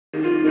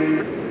Stay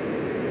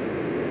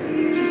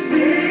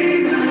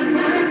by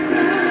my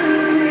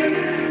side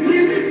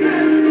when the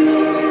sun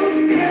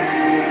goes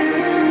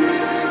down.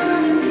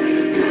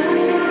 Don't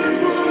wanna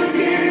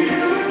forget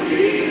how I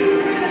feel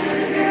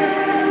right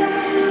now.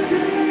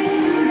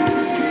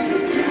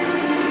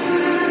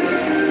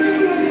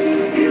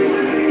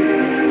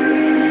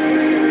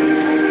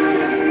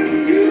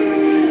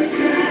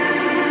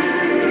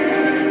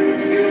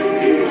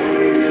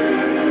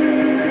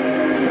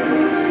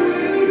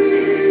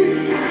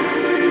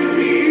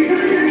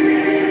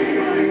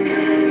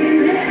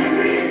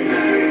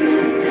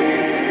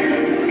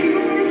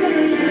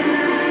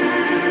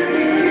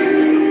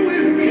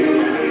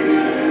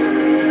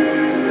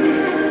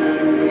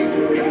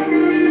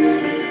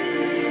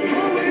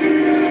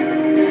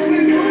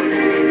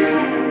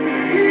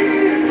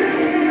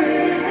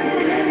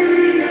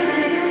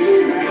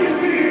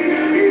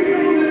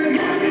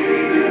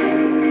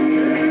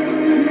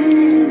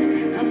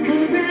 I'm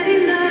already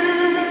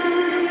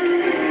loved.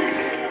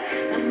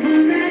 I'm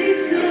already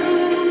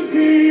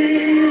chosen.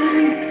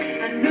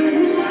 I know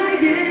who I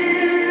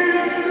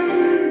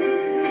am.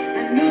 I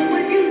know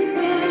what you've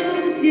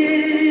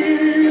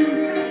spoken.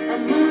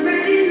 I'm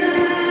already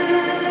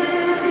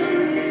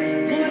loved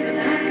more than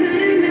I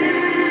could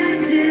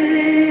imagine.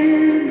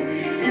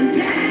 And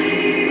that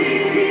is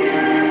already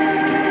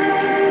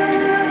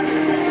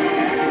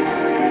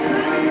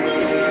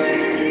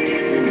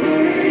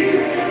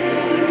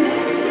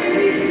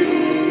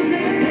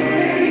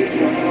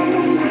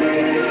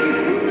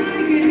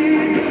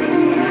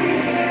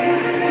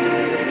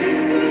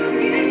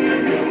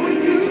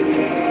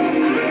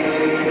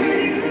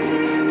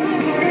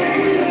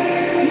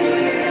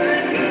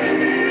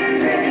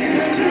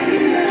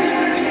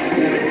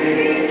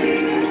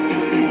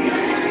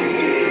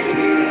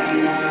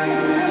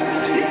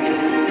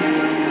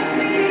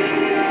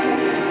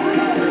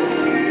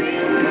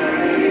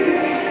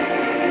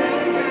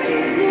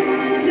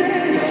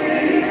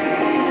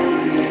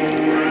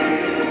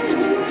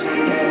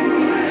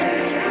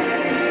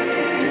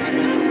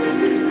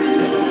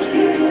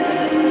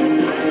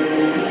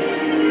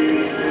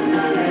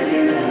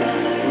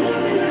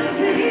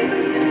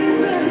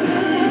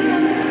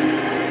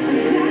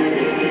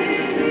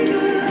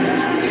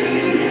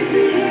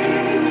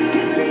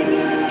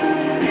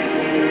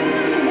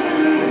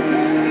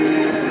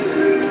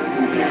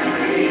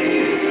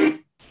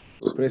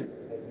Praise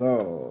the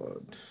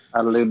Lord.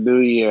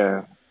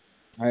 Hallelujah.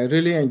 I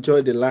really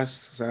enjoyed the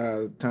last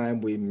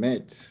time we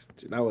met.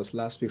 That was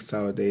last week,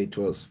 Saturday. It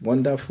was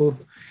wonderful.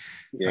 Uh,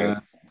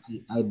 Yes.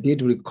 I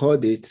did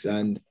record it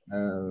and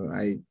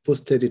I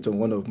posted it on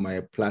one of my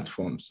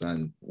platforms,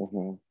 and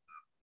Hmm.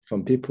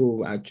 some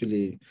people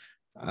actually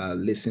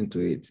listened to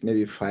it.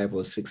 Maybe 5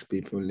 or 6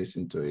 people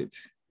listened to it.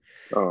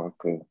 Oh,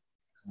 okay.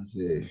 That was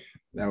a,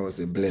 that was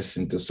a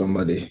blessing to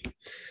somebody.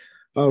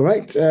 All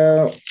right.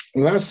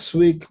 Last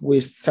week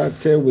we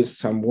started with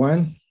Psalm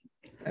 1,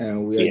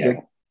 and we are Yeah.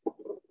 just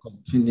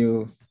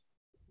continue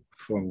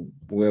from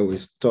where we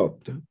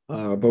stopped.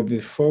 But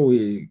before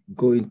we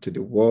go into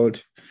the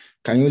word,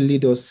 can you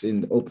lead us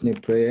in opening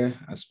prayer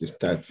as we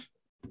start?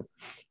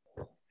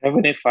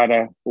 Heavenly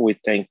Father, we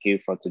thank you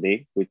for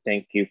today. We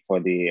thank you for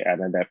the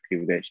another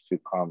privilege to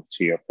come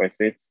to your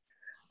presence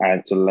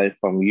and to learn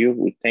from you.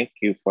 We thank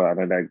you for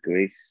another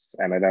grace,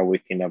 another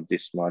waking up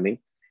this morning.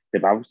 The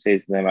Bible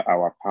says, none of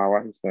our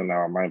power, it's not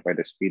our mind, by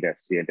the Spirit that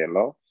see the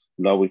Lord.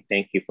 Lord, we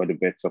thank you for the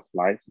birth of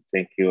life. We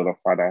thank you, Lord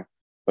Father,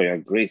 for your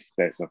grace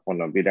that's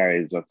upon us. Be that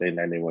exalted in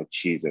the name of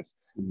Jesus.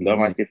 Lord,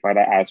 Amen. mighty Father,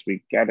 as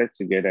we gather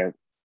together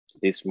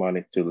this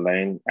morning to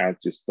learn and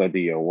to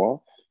study your word.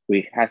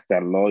 We ask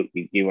that, Lord,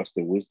 you give us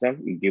the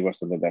wisdom, you give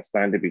us an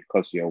understanding,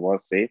 because your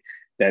word says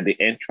that the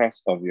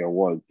entrance of your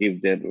word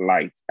give them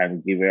light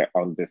and give it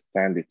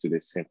understanding to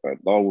the simple.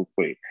 Lord, we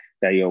pray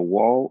that your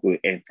word will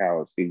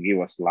enter us, you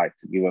give us light,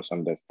 give us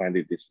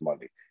understanding this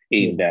morning.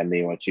 In Amen. the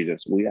name of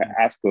Jesus, we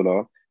ask,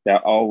 Lord,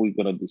 that all we're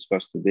going to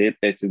discuss today,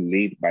 let it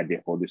lead by the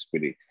Holy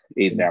Spirit.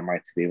 In the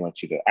mighty name of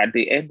Jesus. At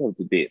the end of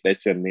the day,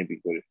 let your name be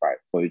glorified.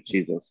 For in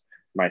Jesus'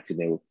 mighty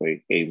name we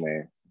pray.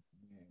 Amen.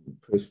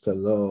 Praise the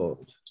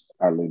Lord.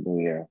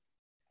 Hallelujah.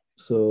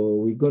 So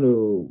we're going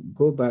to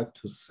go back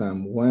to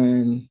Psalm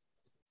 1.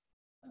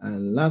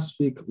 And last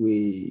week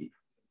we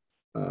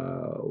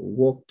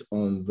worked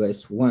on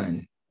verse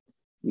 1.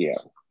 Yeah.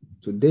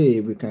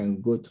 Today we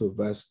can go to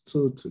verse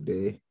 2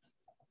 today.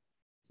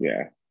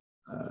 Yeah.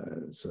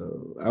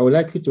 So I would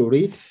like you to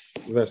read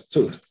verse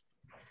 2.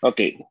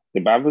 Okay.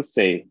 The Bible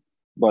say,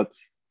 but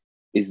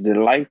is the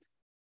light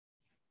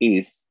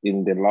is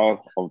in the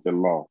law of the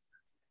law,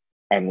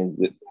 and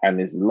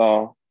his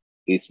law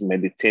is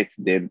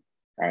meditated day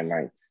and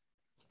night.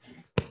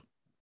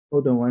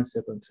 Hold on 1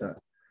 second, sir.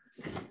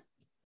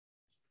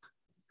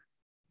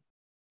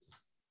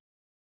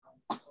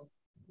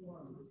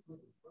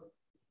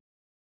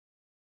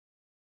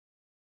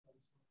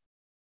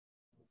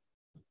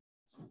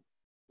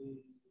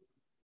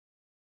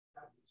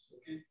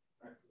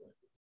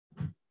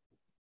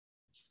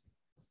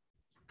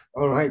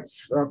 All right.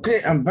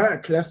 Okay, I'm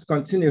back. Let's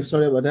continue.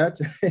 Sorry about that.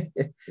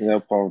 No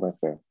problem,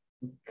 sir.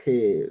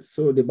 Okay,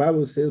 so the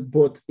Bible says,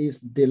 but his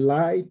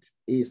delight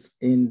is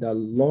in the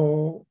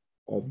law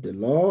of the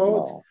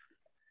Lord, No.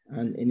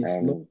 and in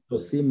his law And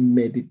does he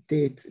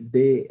meditate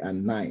day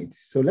and night.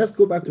 So let's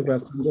go back to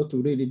verse 2 just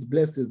to read it.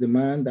 Blessed is the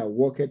man that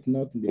walketh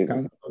not in the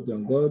counsel of the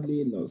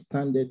ungodly, nor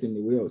standeth in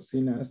the way of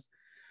sinners,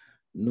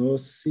 nor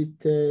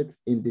sitteth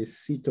in the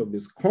seat of the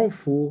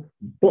scornful,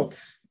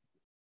 but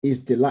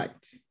his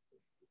delight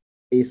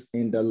is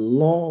in the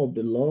law of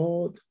the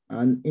Lord,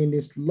 and in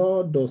his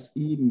law does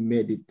he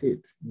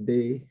meditate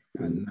day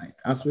and night.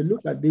 As we look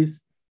at this,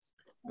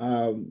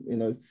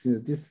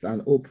 since this is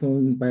an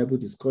open Bible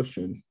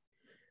discussion,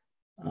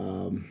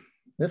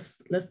 let's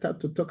start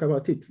to talk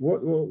about it.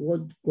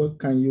 What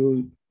can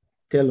you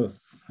tell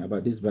us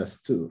about this verse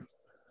 2?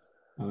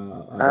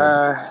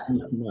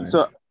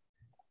 so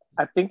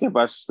I think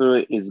verse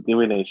 2 is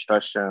giving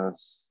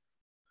instructions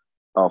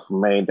of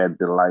men that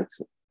delight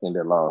in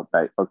the Lord.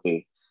 Like,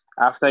 okay,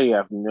 after you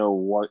have know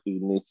what you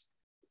need,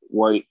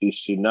 what you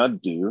should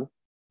not do,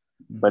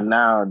 but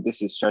now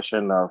this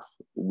instruction of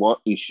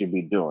what you should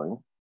be doing,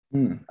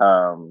 in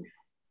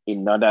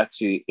order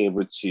to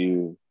able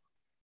to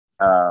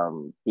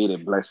be the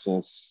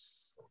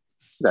blessings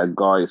that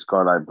God is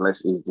called. Like,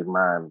 blessed is the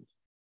man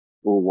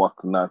who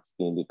walk not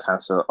in the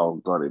counsel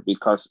of God.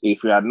 Because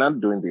if you are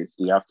not doing this,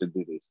 you have to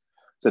do this.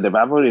 So the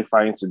Bible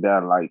referring to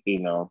that, like,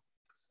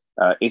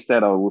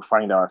 instead of we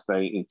find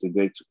ourselves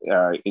integrate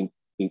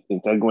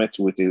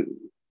with an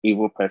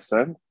evil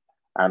person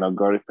and a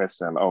godly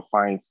person, or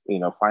find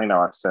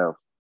ourselves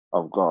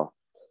of God.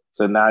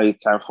 So now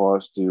it's time for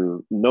us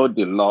to know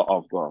the law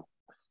of God.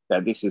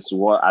 That this is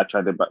what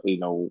actually,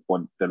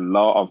 what the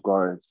law of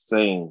God is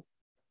saying,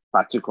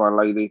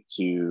 particularly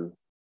to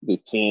the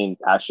thing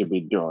I should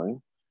be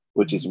doing,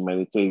 which is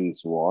meditate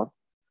His word.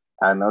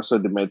 And also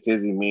the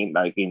meditation mean,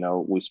 like,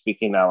 we're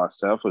speaking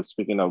ourselves, we're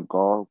speaking of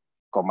God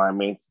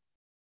commandments,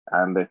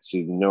 and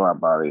to know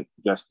about it,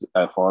 just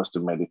for us to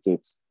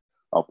meditate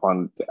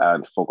upon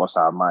and focus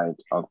our mind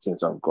on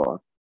things of God.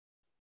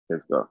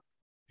 Let's go.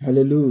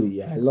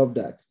 Hallelujah. I love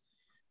that.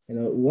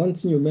 One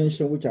thing you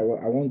mentioned, which I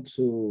want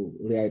to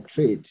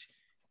reiterate,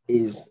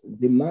 is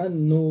the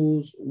man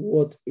knows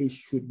what he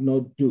should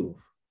not do.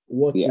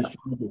 He should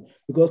not do.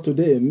 Because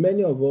today,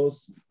 many of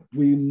us,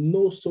 we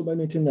know so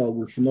many things that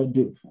we should not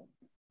do.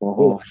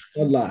 Oh, I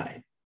should not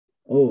lie.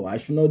 Oh, I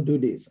should not do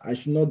this. I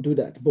should not do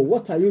that. But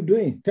what are you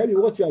doing? Tell me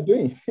what you are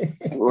doing.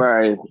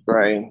 Right.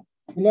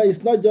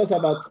 It's not just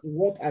about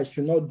what I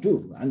should not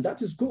do, and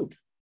that is good.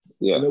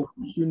 Yeah.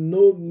 We should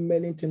know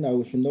many things that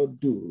we should not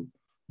do,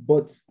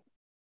 but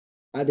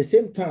at the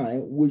same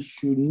time, we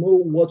should know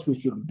what we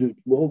should do,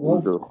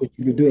 what we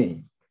should be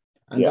doing,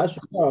 and that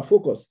should be our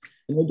focus.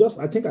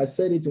 I think I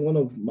said it in one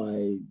of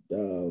my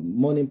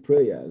morning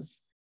prayers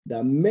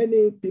that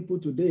many people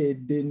today,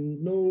 they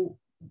know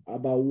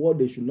about what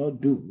they should not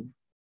do,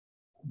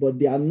 but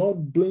they are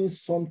not doing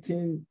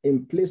something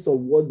in place of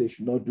what they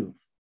should not do.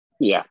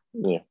 Yeah.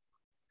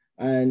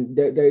 And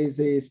there is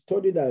a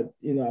study that,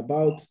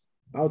 about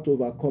how to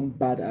overcome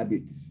bad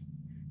habits.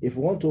 If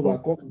you want to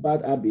overcome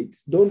bad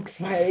habits, don't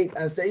try it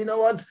and say, you know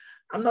what,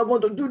 I'm not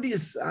going to do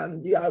this.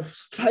 And you are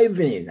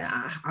striving.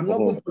 I'm not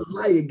going to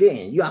lie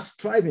again. You are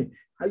striving.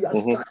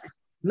 Striving.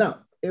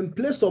 Now, in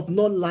place of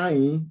not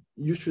lying,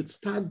 you should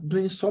start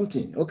doing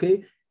something.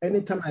 Okay.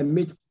 Anytime I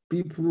meet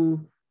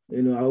people,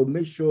 I'll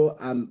make sure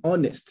I'm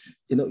honest.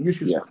 You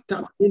should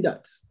start doing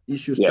that. You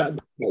should start.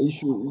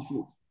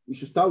 You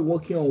should start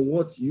working on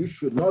what you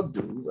should not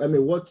do.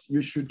 What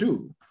you should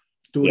do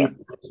to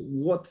report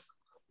what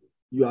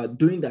you are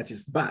doing that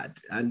is bad,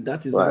 and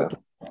that is how to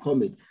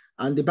overcome it.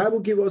 And the Bible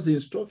gives us the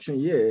instruction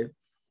here.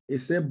 It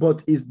said,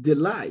 but his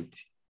delight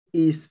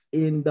is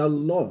in the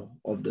law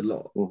of the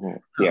Lord.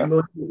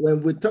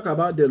 When we talk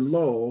about the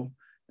law,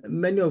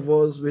 many of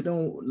us, we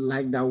don't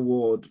like that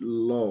word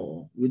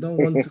law. We don't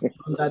want to be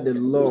under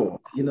the law,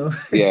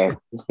 Yeah.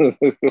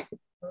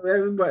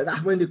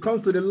 But when it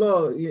comes to the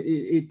law,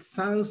 it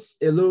sounds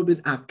a little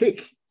bit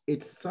archaic.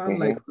 It sounds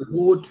like the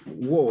old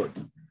word.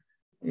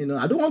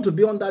 I don't want to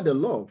be under the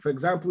law. For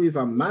example, if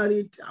I'm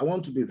married, I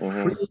want to be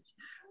free.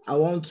 I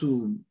want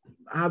to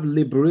have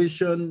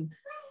liberation.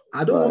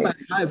 I don't want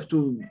my life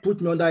to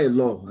put me under a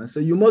law and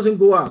say, you mustn't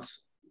go out.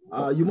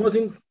 You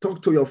mustn't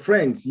talk to your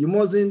friends. You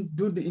mustn't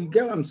do you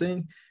get what I'm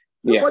saying?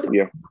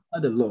 Nobody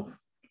under the law.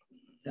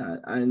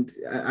 And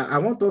I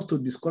want us to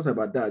discuss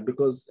about that,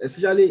 because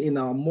especially in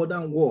our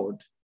modern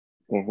world,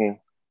 when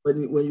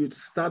you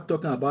start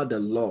talking about the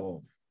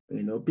law,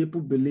 people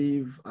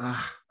believe,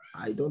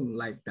 I don't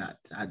like that.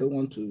 I don't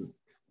want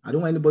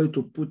anybody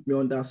to put me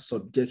under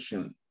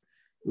subjection.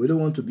 We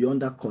don't want to be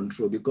under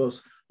control,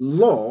 because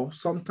law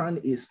sometimes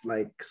is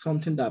like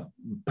something that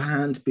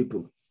binds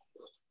people.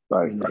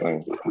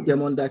 It put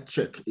them under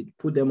check. It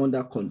put them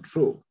under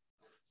control.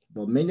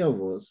 But many of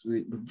us,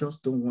 we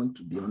just don't want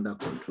to be under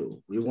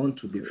control. We want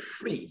to be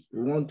free.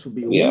 We want to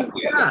be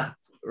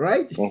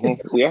right?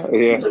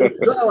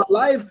 So our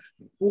life,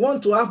 we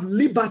want to have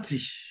liberty.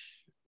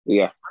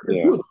 It's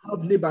good to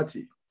have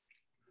liberty.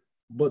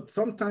 But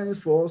sometimes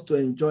for us to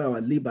enjoy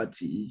our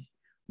liberty,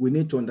 we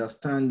need to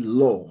understand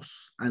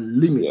laws and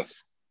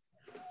limits.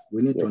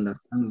 We need to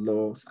understand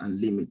laws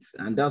and limits.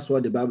 And that's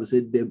what the Bible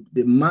said,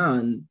 the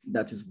man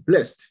that is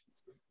blessed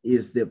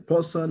is the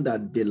person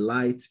that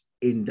delights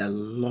in the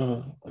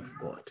law of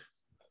God.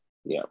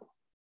 Yeah.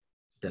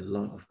 The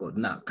law of God.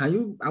 Now, I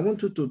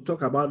want you to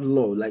talk about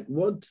law, like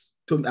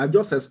I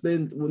just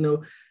explained,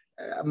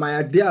 my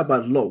idea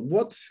about law.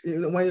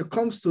 When it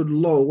comes to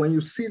law, when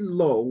you see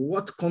law,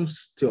 what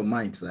comes to your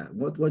mind, sir?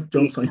 What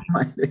jumps on your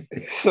mind?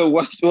 So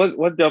what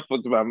jumps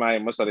into my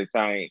mind most of the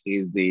time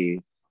is the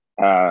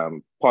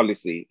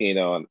policy,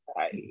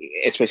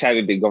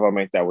 especially the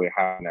government that we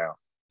have now.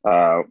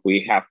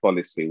 We have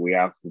policy, we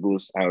have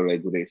rules and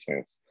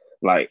regulations.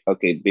 Like,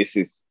 okay, this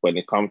is when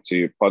it comes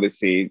to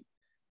policy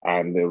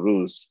and the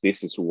rules,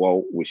 this is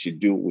what we should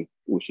do,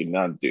 we should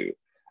not do.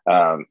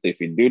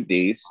 If you do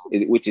this,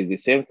 which is the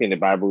same thing the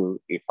Bible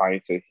is trying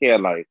to hear,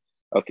 like,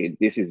 okay,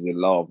 this is the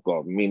law of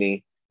God,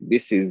 meaning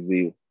this is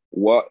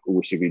what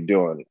we should be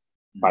doing,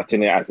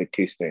 particularly as a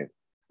Christian.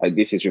 Like,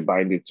 this is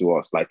reminded to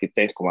us, like the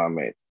 10th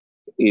commandment,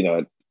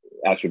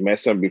 as we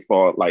mentioned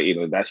before, like,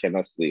 that shall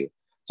not steal.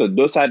 So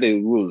those are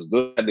the rules,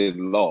 those are the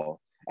law.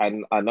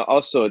 And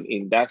also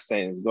in that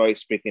sense, God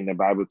is speaking the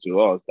Bible to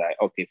us that,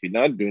 okay, if you're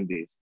not doing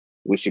this,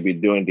 we should be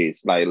doing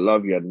this, like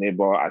love your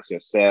neighbor as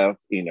yourself,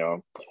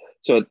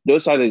 So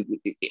those are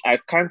I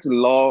can't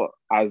law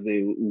as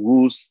the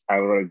rules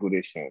and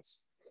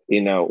regulations,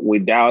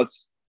 without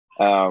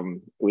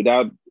having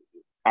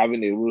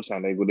the rules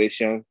and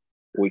regulations,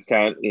 we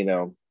can't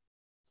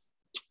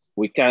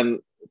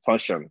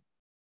function.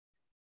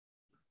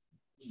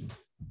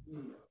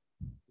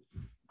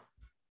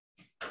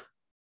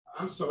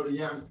 I'm sorry,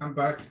 yeah, I'm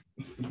back.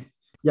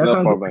 Yeah,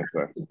 no problem,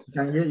 sir.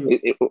 Can hear you.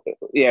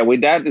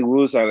 Without the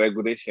rules and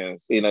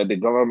regulations, the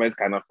government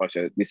cannot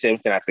function. The same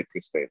thing as a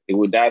Christian.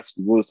 Without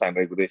rules and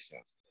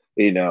regulations,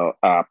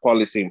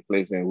 policy in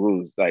place and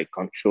rules like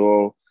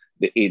control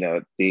the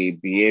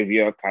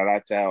behavior,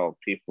 character of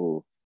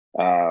people,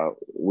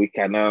 we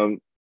cannot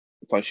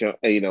function.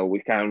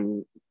 We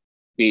can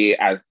be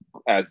as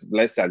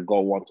blessed as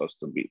God wants us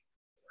to be.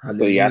 Hallelujah.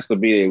 So it has to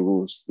be the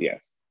rules.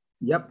 Yes.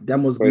 Yep, there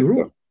must be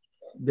rules.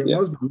 There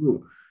must be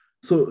rule.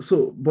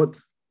 So, but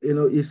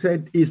he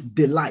said it's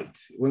delight.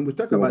 When we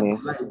talk about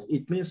delight,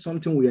 it means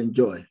something we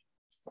enjoy.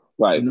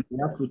 Right. We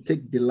have to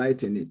take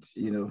delight in it.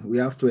 We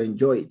have to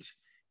enjoy it.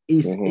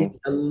 It's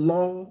a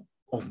law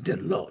of the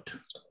Lord.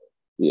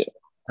 Yeah.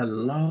 A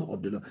law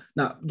of the Lord.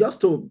 Now,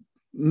 just to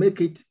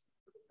make it,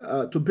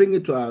 to bring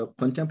it to our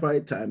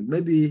contemporary time,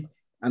 maybe,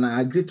 and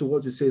I agree to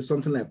what you say,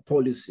 something like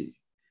policy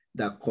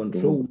that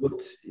control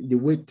the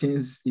way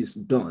things is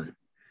done.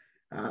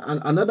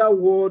 And another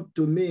word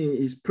to me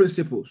is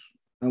principles.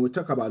 When we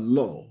talk about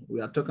law,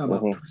 we are talking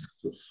about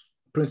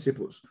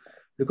principles.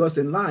 Because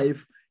in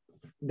life,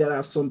 there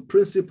are some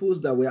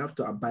principles that we have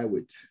to abide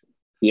with.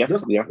 In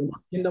the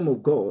kingdom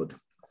of God,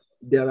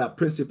 there are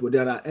principles,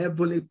 there are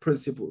heavenly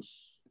principles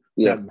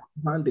that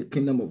govern the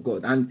kingdom of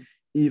God. And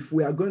if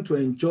we are going to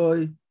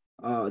enjoy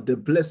the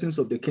blessings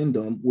of the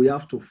kingdom, we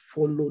have to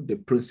follow the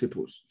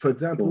principles. For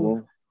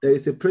example, there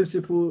is a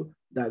principle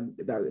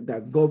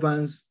that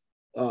governs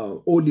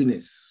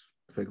holiness,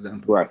 for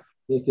example. Right.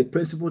 There's a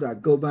principle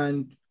that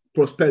governs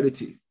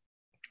prosperity.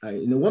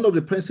 One of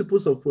the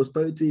principles of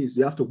prosperity is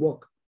you have to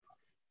work.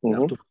 You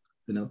have to,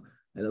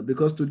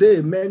 because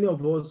today many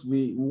of us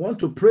we want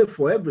to pray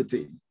for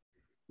everything.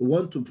 We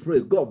want to pray,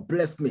 God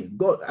bless me.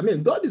 God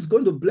is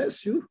going to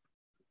bless you,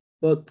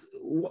 but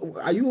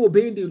are you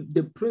obeying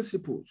the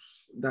principles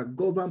that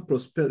govern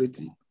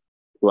prosperity?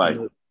 Right.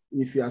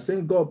 If you are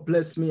saying God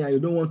bless me and you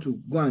don't want to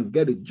go and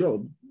get a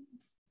job,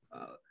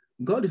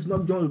 God is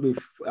not going to be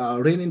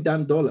raining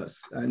down dollars.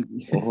 And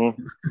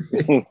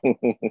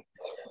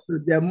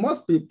there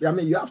must be,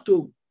 you have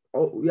to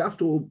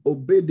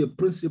obey the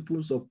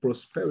principles of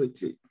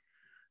prosperity.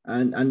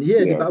 And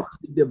here the Bible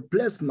says the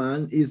blessed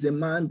man is a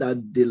man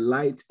that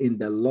delights in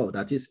the law,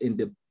 that is in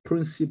the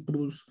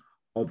principles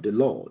of the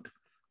Lord.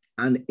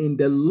 And in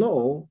the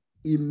law,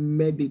 he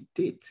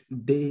meditates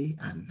day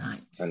and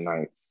night.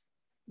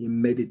 He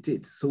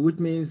meditates. So which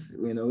means,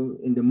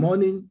 in the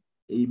morning,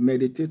 he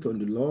meditates on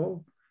the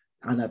law.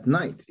 And at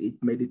night, it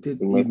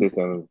meditates.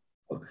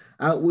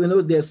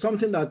 There's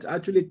something that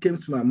actually came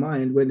to my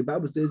mind when the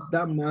Bible says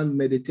that man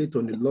meditates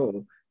on the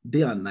law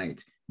day and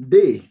night.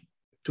 Day,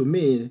 to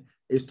me,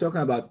 is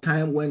talking about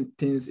time when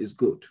things is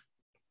good.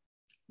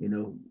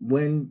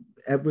 When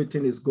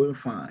everything is going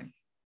fine.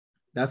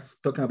 That's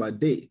talking about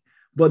day.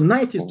 But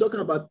night is talking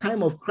about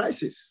time of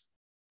crisis.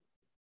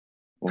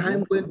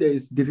 Time when there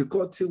is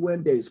difficulty,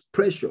 when there is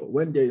pressure,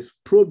 when there is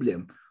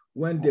problem,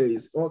 when there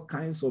is all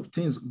kinds of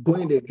things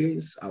going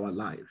against our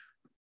life.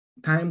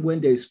 Time when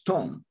there is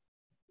storm,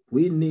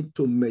 we need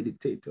to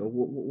meditate.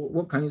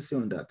 What can you say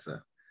on that,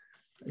 sir?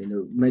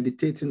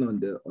 Meditating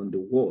on the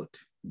word,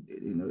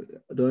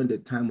 during the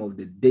time of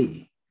the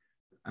day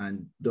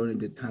and during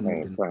the time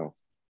of the night.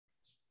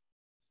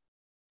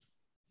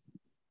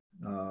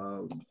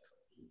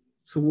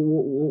 So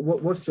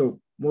what's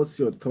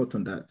your thought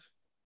on that?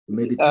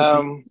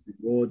 meditating the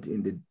word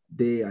in the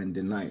day and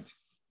the night.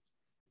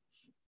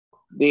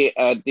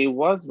 The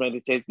words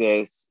meditate,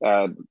 there's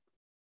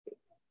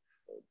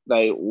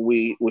like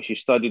we should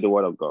study the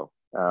word of God.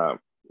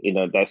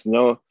 There's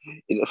no,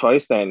 for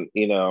instance,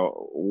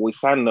 we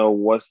can't know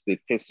what the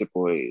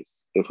principle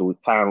is if we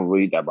can't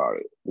read about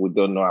it. We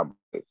don't know about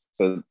it.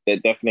 So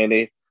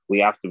definitely we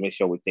have to make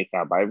sure we take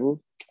our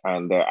Bible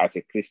and as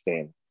a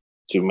Christian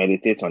to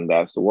meditate on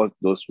that. So what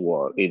those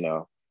were,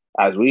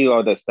 as we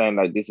understand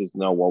that this is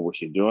not what we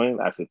should be doing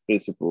as a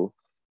principle,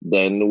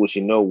 then we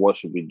should know what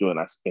should be doing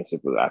as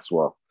principle as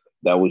well.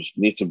 That we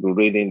need to be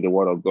reading the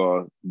word of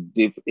God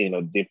deep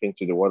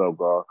into the word of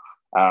God.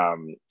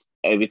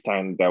 Every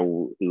time that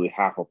we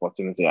have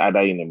opportunity, either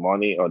in the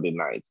morning or the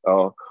night,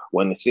 or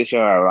when the situation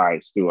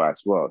arrives too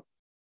as well.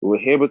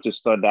 We're able to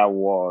study that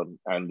word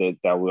and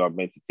that we will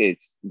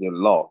meditate the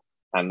law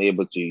and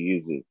able to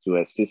use it to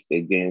assist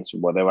against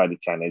whatever the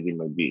challenge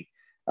may be.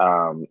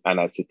 And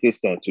as a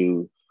Christian,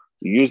 to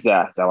use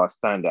that as our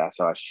standard, as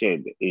our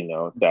shade,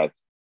 that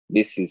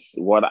this is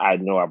what I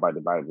know about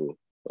the Bible.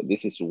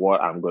 This is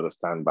what I'm going to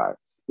stand by.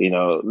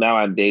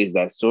 Nowadays,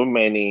 there's so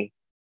many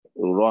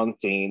wrong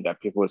things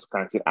that people is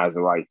counting as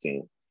right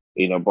thing.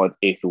 But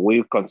if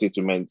we continue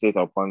to meditate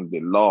upon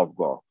the law of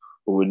God,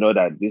 we will know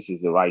that this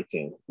is the right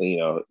thing.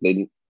 Then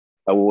we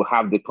will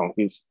have the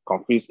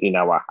confused in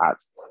our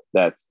hearts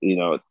that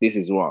this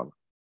is wrong,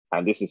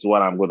 and this is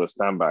what I'm going to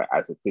stand by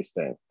as a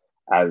Christian,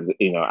 as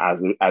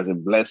a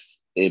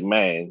blessed a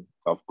man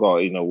of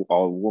God,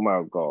 or woman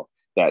of God,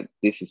 that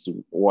this is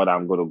what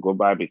I'm going to go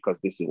by because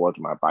this is what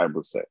my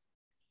Bible said.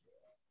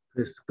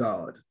 Praise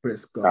God.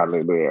 Praise God.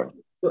 Hallelujah.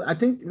 So I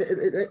think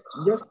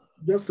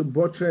just to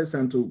buttress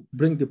and to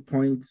bring the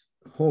point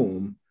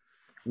home,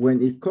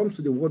 when it comes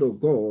to the word of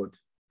God,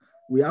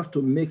 we have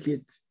to make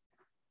it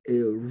a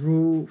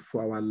rule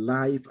for our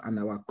life and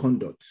our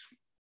conduct.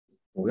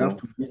 Mm-hmm. We have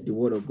to make the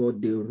word of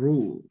God the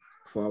rule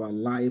for our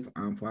life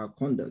and for our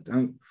conduct.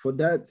 And for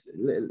that,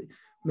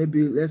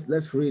 maybe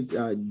let's read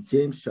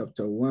James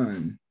chapter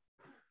 1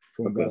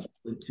 from verse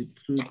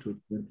 22 to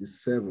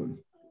 27.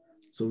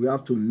 So we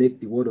have to make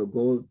the word of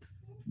God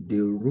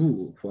the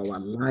rule for our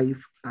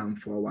life and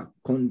for our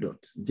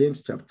conduct.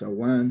 James chapter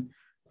 1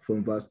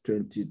 from verse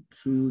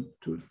 22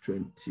 to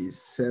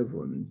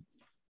 27.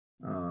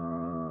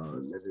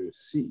 Let me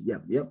see.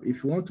 Yep.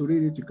 If you want to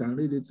read it, you can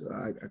read it.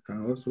 I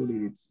can also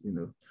read it,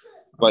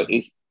 But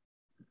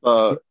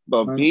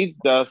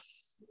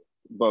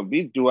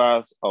be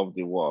doers of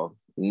the word,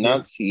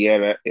 not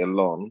hearer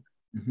alone.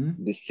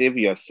 Mm-hmm. Deceive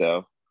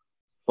yourself.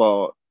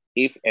 For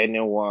if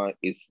anyone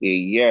is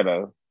a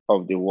hearer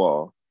of the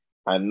word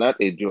and not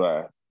a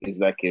doer, is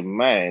like a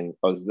man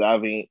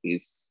observing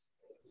his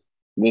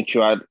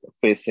mutual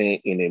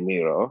facing in a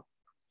mirror.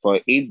 For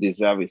it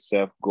deserves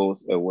itself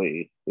goes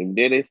away.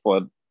 Immediately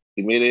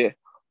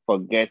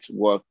forget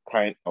what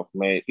kind of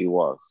man he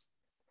was.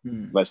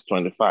 Verse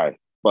 25.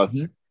 But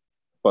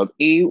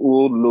he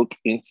who look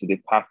into the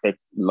perfect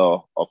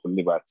law of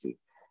liberty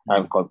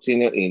and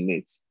continue in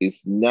it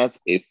is not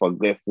a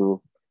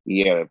forgetful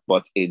hearer,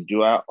 but a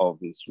doer of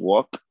his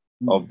work,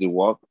 of the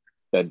work,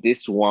 that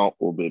this one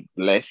will be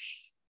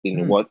blessed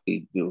in what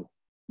he do,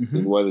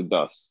 in what he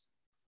does.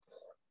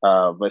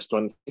 Verse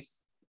 26.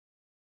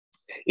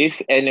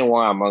 If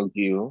anyone among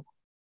you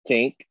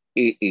think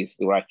he is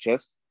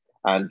righteous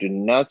and do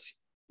not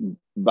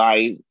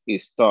bite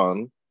his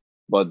tongue,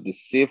 but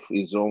deceive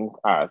his own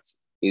heart,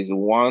 is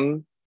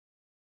one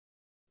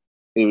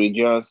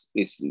religious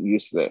is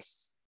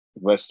useless.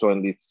 Verse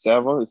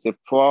 27, it says,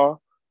 poor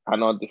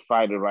and not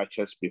defy the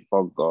righteous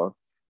before God,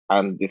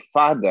 and the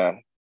Father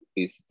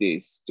is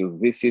this, to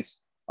visit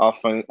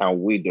orphans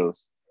and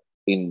widows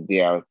in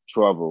their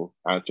trouble,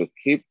 and to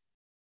keep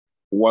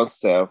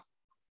oneself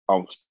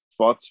on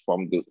spots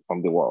from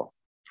the world.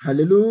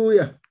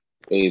 Hallelujah.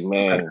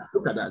 Amen.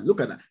 Look at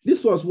that.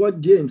 This was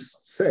what James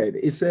said.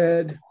 He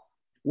said,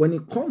 when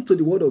it comes to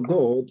the word of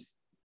God,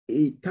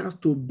 it has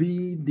to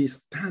be the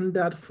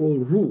standard for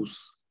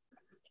rules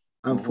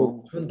and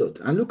for conduct.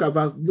 And look at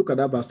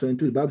that verse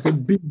 22. The Bible says,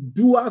 be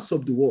doers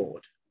of the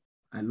word.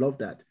 I love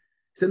that. It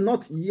said,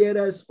 not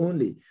hearers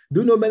only.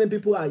 Do you know many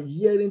people are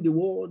hearing the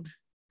word?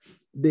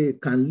 They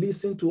can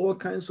listen to all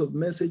kinds of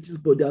messages,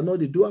 but they are not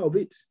the doer of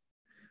it.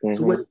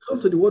 So when it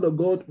comes to the word of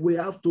God, we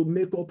have to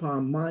make up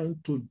our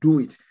mind to do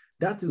it.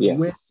 That is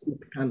when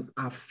it can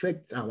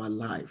affect our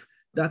life.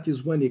 That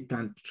is when it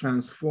can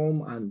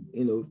transform and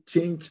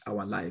change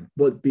our life.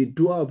 But be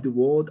doer of the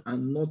word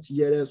and not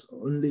hearers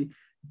only,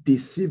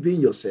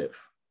 deceiving yourself.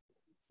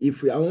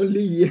 If we are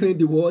only hearing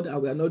the word and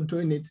we are not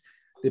doing it,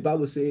 the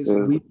Bible says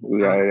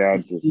we are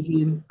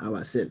deceiving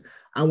ourselves.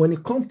 And when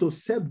it comes to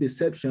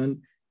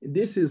self-deception,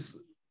 this is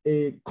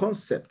a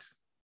concept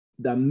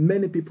that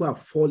many people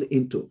have fallen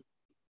into.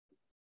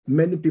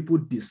 Many people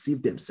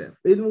deceive themselves.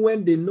 Even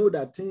when they know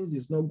that things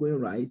is not going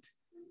right,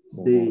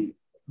 they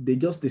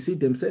just deceive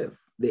themselves.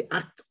 They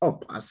act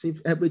up as if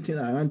everything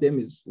around them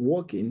is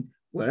working,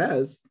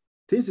 whereas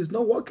things is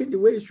not working the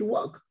way it should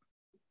work.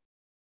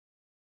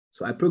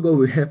 So I pray God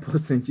will help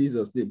us in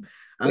Jesus' name.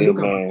 And look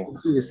at Amen.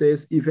 what it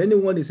says, if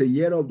anyone is a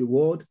hearer of the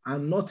word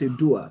and not a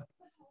doer,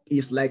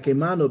 is like a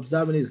man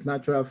observing his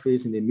natural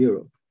face in a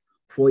mirror.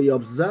 For he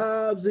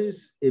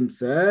observes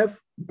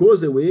himself,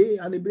 goes away,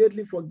 and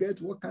immediately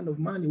forgets what kind of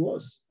man he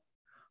was.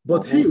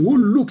 But he who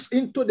looks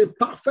into the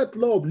perfect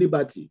law of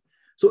liberty.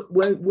 So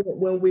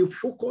when we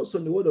focus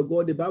on the word of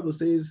God, the Bible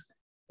says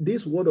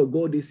this word of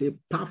God is a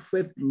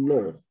perfect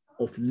law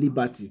of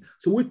liberty.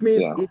 So which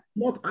means it's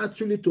not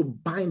actually to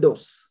bind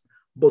us,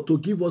 but to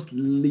give us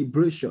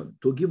liberation,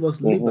 to give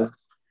us liberty.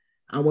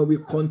 And when we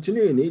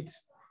continue in it,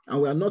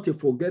 and we are not a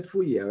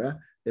forgetful hearer,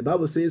 the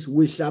Bible says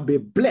we shall be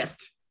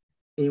blessed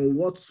in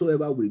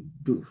whatsoever we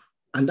do.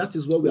 And that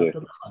is what we are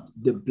talking about,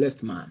 the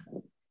blessed man.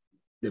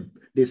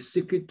 The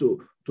secret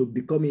to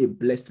becoming a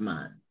blessed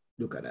man.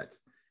 Look at that.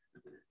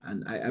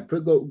 And I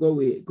pray God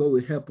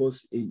will help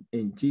us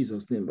in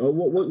Jesus' name.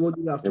 What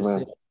do you have to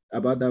say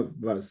about that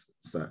verse,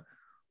 sir?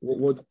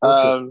 What's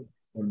on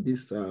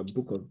this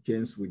book of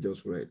James we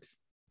just read?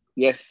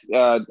 Yes,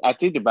 I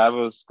think the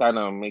Bible is kind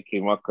of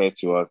making more clear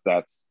to us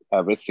that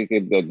basically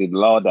the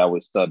law that we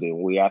study,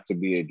 we have to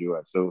be a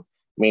doer. So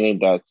meaning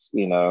that,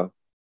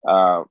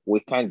 we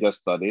can't just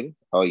study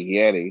or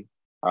hear it,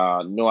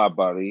 know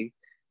about it,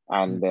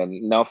 and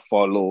then not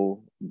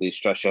follow the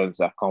instructions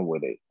that come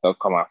with it or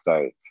come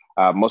after it.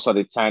 Most of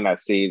the time I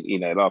see,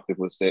 a lot of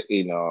people say,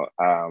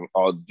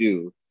 or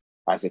do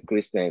as a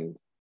Christian,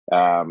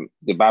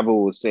 the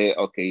Bible will say,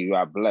 okay, you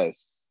are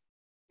blessed.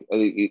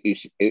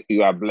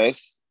 You are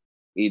blessed,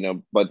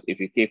 but if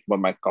you keep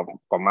my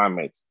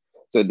commandments.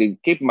 So they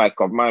keep my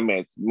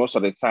commandments. Most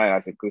of the time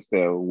as a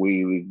Christian,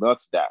 we ignore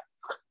that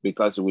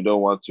because we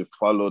don't want to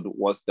follow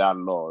what's that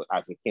law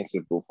as a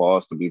principle for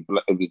us to be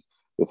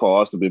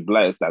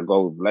blessed, that God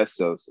will bless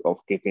us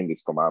of keeping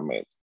these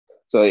commandments.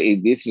 So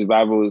this is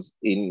Bible's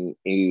in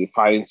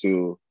referring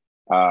to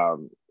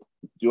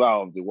doer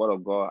of the word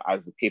of God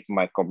as to keep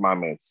my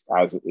commandments,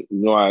 as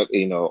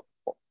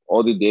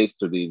all the days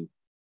to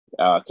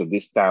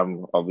this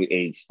time of the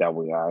age that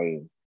we are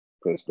in.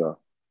 Praise God.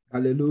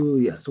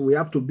 Hallelujah. So we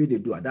have to be the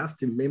doer. That's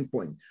the main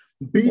point.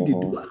 Be the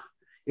doer.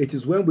 It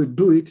is when we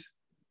do it,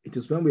 it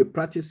is when we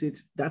practice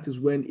it, that is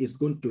when it's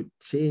going to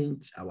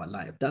change our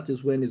life. That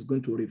is when it's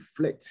going to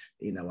reflect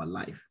in our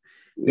life.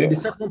 Then the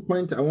second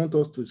point I want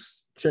us to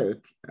check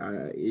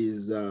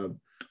is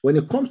when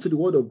it comes to the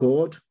word of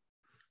God,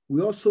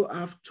 we also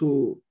have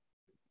to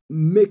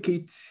make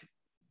it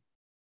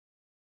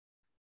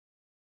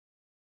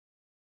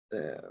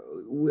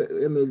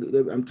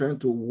I'm trying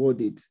to word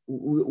it.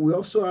 We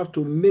also have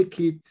to make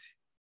it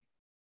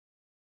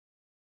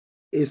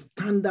a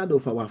standard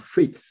of our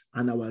faith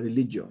and our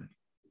religion.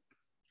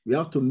 We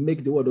have to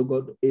make the word of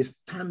God a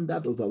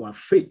standard of our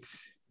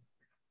faith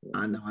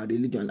and our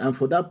religion. And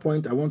for that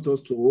point, I want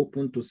us to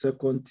open to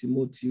 2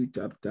 Timothy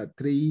chapter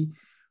 3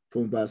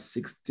 from verse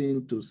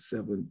 16 to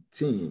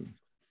 17.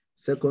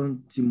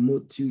 2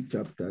 Timothy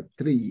chapter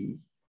 3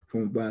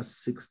 from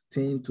verse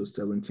 16 to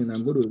 17.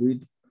 I'm going to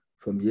read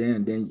from here,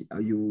 and then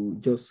you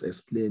just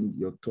explain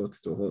your thoughts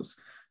to us.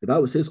 The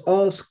Bible says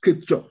all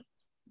scripture,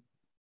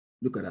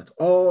 look at that,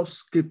 all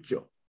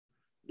scripture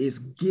is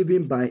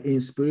given by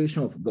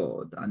inspiration of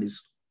God and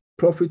is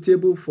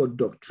profitable for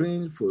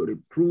doctrine, for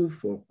reproof,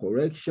 for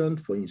correction,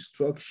 for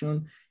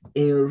instruction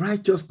in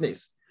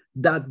righteousness,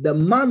 that the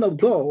man of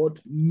God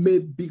may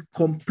be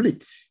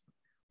complete,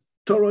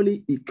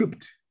 thoroughly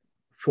equipped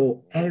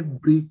for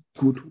every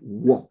good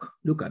work.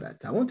 Look at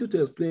that. I want you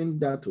to explain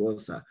that to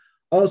us.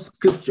 All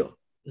scripture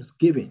is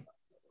given.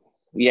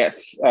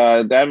 Yes,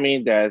 that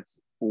means that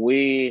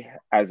we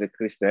as a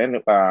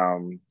Christian,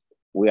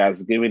 we are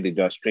given the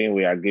doctrine,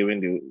 we are given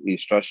the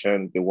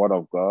instruction, the word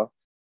of God.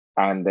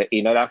 And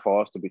in order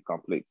for us to be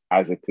complete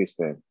as a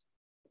Christian,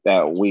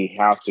 that we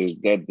have to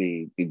get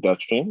the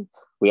doctrine,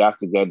 we have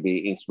to get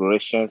the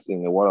inspirations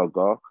in the word of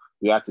God,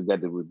 we have to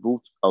get the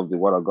reboot of the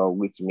word of God,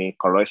 which means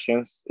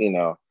corrections,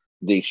 the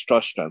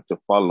instruction to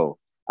follow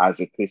as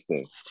a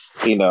Christian.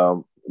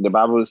 The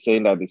Bible is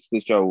saying that the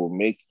scripture will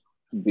make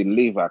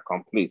believer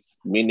complete,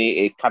 meaning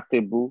a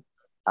capable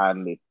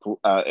and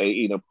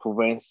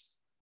prevents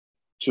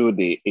to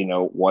the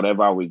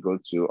whatever we go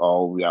to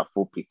or we are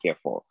full prepared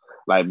for,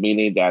 like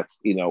meaning that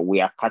we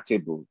are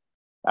capable,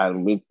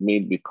 and we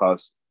mean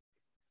because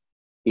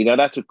in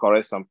order to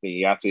correct something,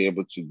 you have to be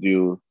able to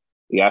give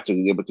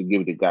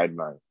the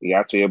guideline, you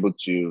have to be able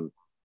to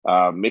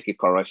make a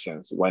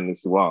corrections when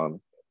it's wrong,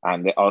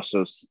 and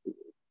also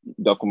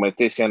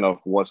documentation of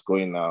what's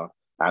going on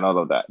and all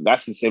of that.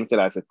 That's the same thing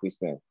as a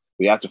Christian.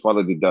 We have to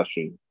follow the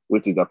doctrine,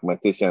 which is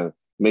documentation.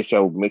 Make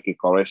sure we make a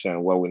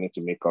correction where we need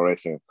to make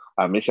correction,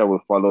 and make sure we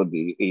follow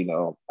the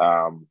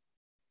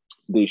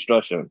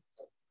instruction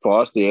for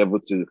us to be able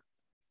to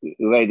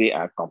ready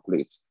and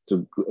complete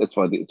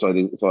for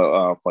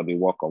the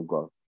work of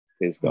God.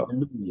 Praise God.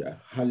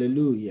 Hallelujah.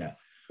 Hallelujah.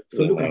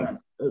 So look at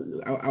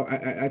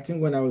that. I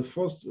think when I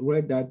first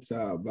read that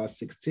verse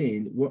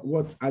 16,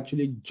 what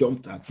actually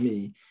jumped at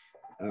me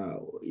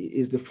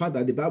is the fact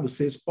that the Bible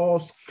says all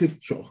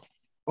scripture,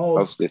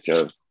 all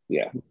scripture,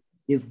 yeah.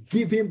 is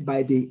given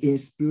by the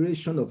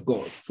inspiration of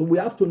God. So we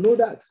have to know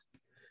that.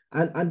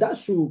 And that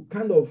should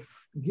kind of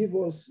give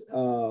us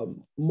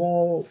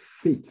more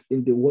faith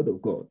in the word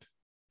of God.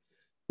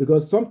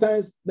 Because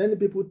sometimes many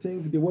people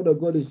think the word of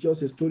God is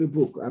just a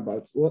storybook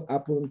about what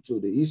happened to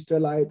the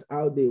Israelites,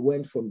 how they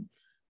went from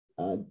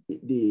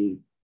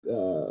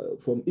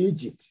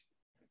Egypt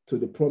to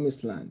the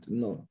promised land.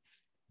 No.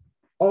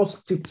 All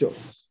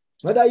scriptures.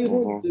 Whether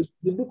you read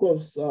the book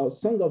of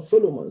Song of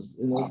Solomon,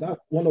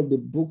 that's one of the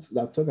books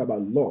that talk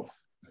about love.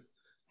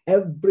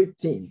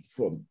 Everything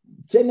from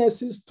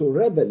Genesis to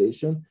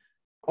Revelation,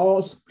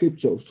 all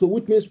scriptures. So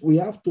which means we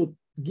have to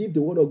give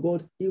the word of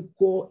God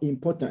equal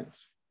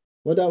importance.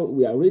 Whether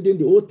we are reading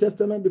the Old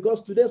Testament,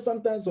 because today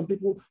sometimes some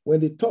people,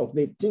 when they talk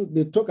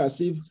as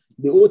if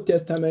the Old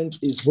Testament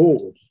is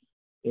old.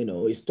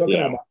 It's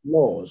talking about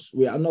laws.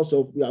 We are not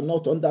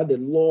under the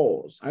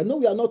laws. I know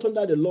we are not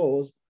under the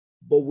laws,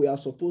 but we are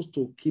supposed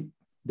to keep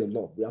the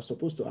law. We are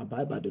supposed to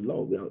abide by the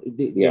law.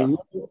 The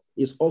law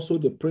is also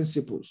the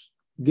principles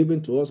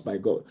given to us by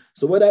God.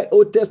 So whether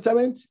Old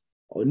Testament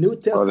or New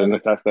Testament, or the New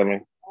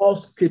Testament, all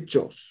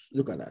scriptures,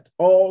 look at that.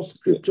 All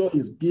scripture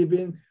is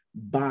given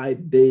by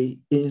the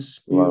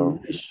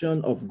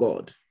inspiration of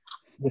God.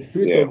 The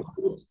Spirit of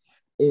God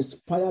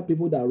inspire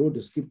people that wrote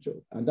the scripture,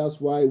 and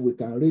that's why we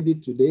can read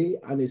it today,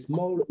 and it's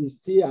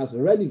still as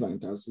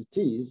relevant as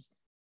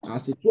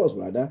it was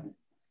rather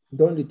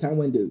during the time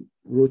when they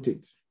wrote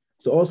it.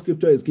 So all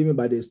scripture is given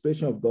by the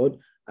inspiration of God,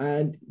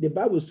 and the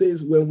Bible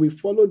says when we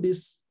follow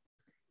this,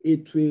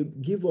 it will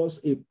give us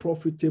a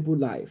profitable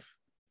life,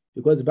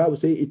 because the Bible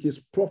says it is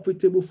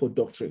profitable for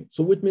doctrine.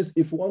 So which means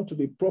if we want to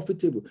be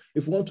profitable,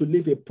 if we want to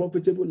live a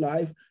profitable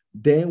life,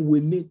 then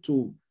we need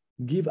to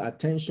give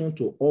attention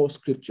to all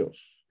scriptures.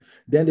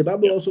 Then the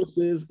Bible also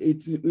says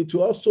it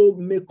will also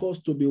make us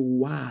to be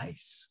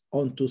wise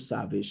unto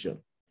salvation.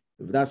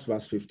 That's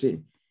verse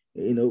 15.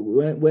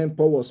 When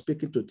Paul was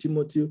speaking to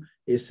Timothy,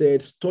 he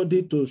said,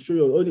 study to show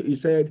your, he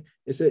said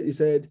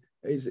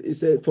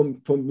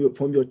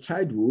from your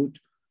childhood,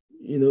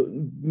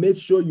 make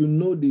sure you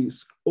know the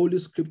Holy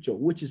Scripture,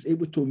 which is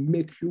able to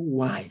make you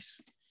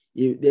wise.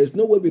 There's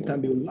no way we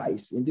can be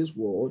wise in this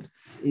world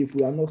if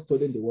we are not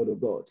studying the word of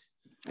God.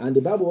 And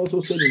the Bible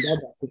also said in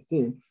that verse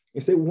 16,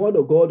 it said, word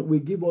of God will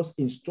give us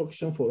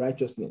instruction for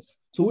righteousness.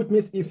 So it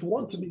means if you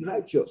want to be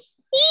righteous,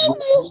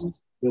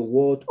 the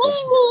word of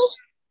God.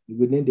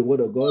 We need the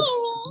word of God.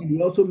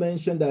 He also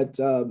mentioned that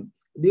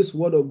this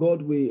word of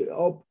God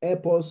will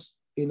help us,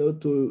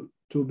 to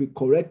be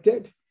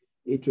corrected.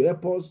 It will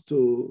help us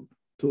to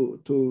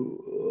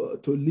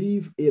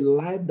live a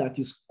life that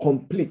is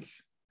complete,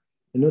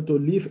 to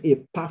live a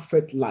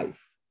perfect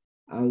life.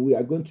 And we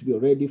are going to be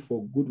ready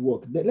for good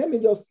work. Then let me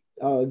just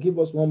give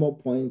us one more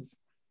point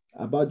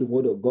about the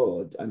word of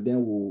God, and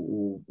then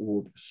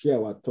we'll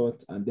share our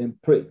thoughts and then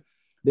pray.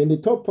 Then the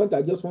third point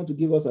I just want to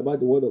give us about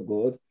the word of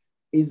God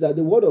is that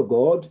the word of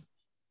God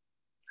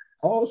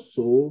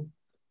also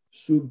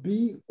should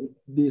be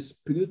the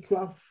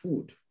spiritual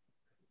food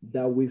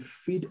that we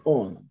feed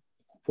on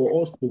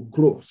for us to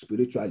grow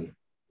spiritually.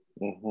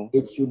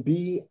 It should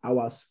be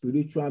our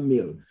spiritual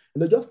meal.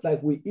 Just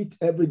like we eat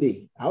every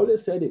day. I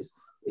always say this,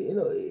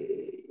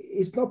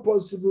 it's not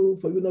possible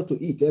for you not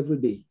to eat every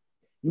day.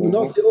 You will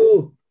not say,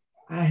 oh,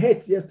 I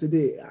ate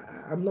yesterday.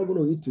 I'm not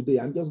going to eat today.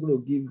 I'm just going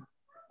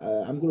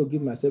to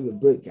give myself a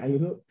break.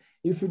 And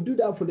if you do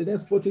that for the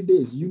next 40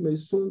 days, you may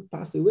soon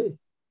pass away.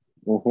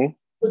 So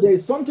there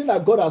is something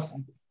that God has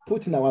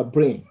put in our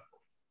brain.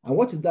 And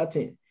what is that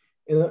thing?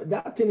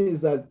 That thing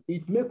is that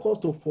it makes us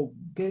to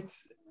forget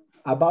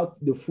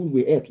about the food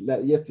we ate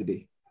like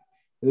yesterday.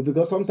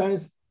 Because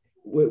sometimes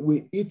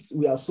we eat,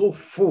 we are so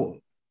full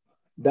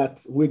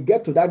that we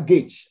get to that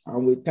gauge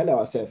and we tell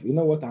ourselves, you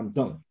know what, I'm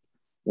done.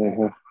 I'm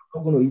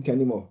not going to eat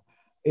anymore.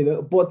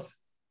 But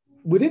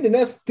within the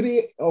next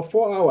 3 or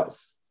 4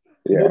 hours,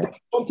 there's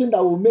something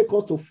that will make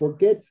us to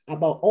forget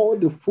about all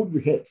the food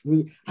we had.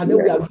 Then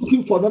we are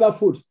looking for another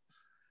food.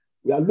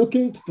 We are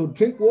looking to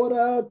drink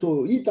water,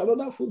 to eat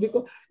another food,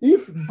 because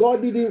if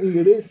God didn't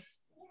erase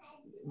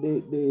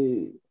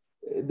the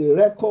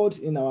record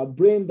in our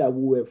brain that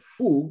we were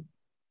full,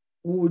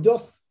 we will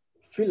just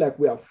feel like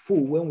we are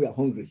full when we are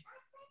hungry.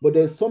 But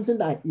there's something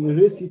that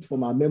erases it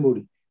from our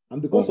memory.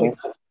 And because of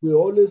that,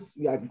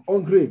 we are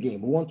hungry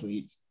again. We want to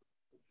eat.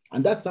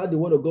 And that's how the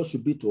word of God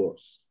should be to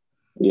us.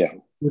 We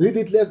read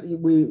it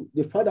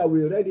the fact that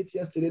we read it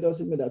yesterday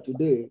doesn't mean that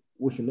today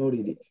we should not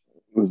read it.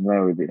 It's not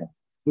reading it.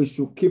 We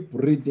should keep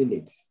reading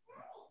it.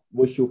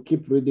 We should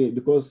keep reading it,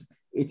 because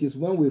it is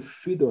when we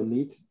feed on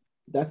it,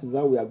 that is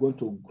how we are going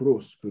to grow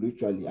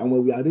spiritually. And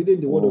when we are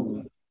reading the word of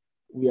God,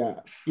 we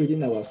are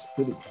feeding our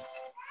spirit.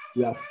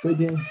 We are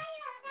feeding.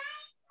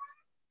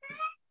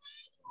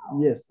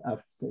 Yes,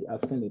 I've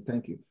seen it.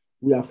 Thank you.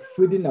 We are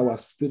feeding our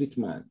spirit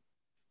man.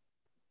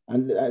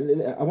 And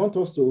I want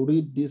us to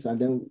read this, and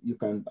then you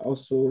can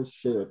also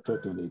share your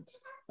thought on it.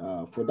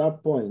 For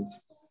that point,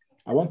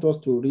 I want us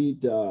to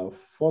read 1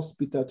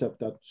 Peter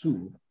chapter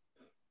 2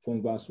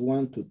 from verse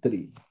 1 to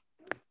 3.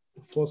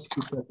 1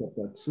 Peter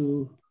chapter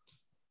 2,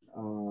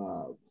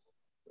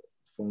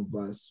 from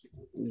verse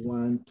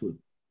 1 to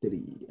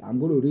 3. I'm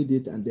going to read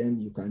it and then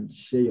you can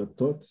share your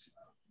thoughts.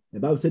 The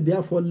Bible said,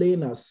 therefore,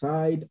 laying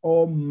aside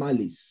all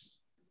malice,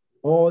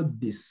 all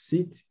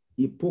deceit,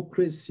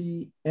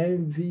 hypocrisy,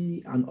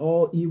 envy, and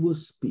all evil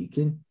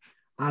speaking,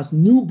 as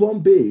newborn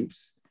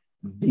babes,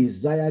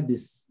 desire the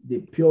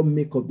pure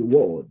milk of the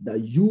word, that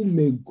you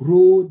may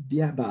grow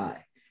thereby,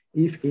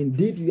 if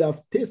indeed you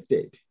have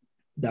tasted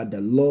that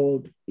the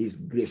Lord is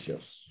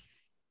gracious.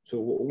 So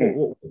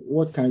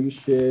what can you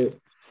share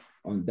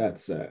on that,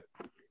 sir?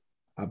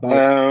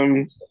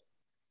 About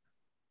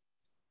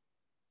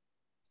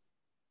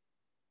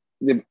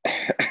the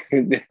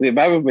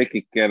Bible make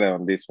it clear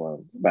on this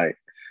one, like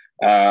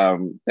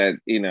that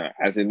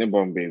as a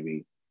newborn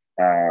baby,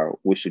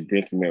 we should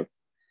drink milk.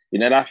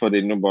 In order for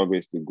the newborn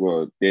babies to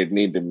grow, they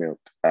need the milk.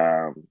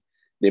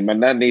 They might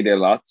not need a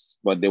lot,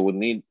 but they will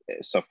need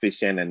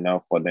sufficient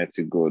enough for them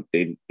to grow.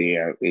 They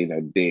are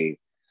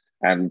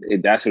and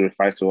it actually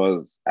refers to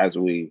us as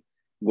we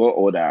go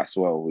older as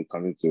well. We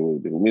continue to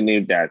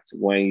meaning that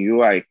when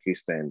you are a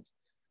Christian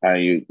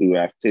and you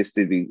have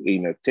tasted the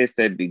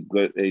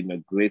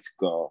great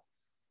God,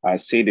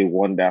 see the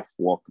wonderful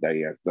work that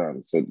He has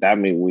done. So that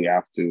means we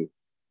have to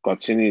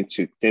continue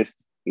to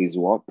taste His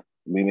work.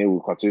 Meaning we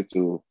continue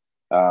to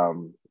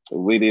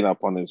reading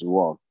upon His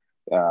word,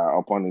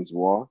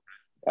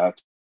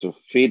 to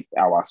feed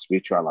our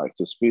spiritual life,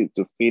 to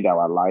feed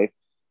our life,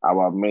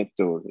 our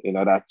mental, in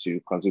order to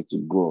continue to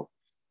grow.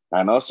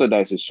 And also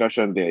there's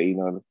instruction there,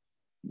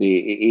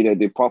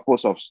 the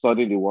purpose of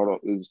studying the word of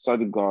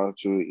study God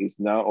through is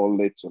not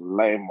only to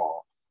learn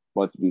more,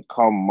 but to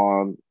become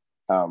more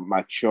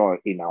mature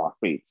in our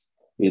faith,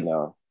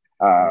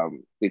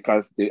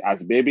 because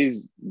as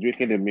babies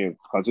drinking the milk,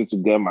 continue to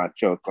get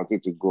mature,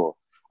 continue to grow.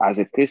 As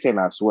a Christian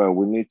as well,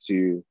 we need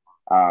to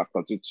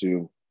continue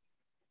to,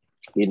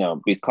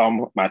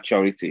 become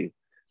maturity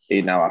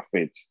in our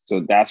faith.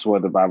 So that's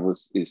what the Bible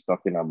is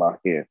talking about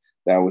here,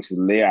 that we should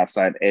lay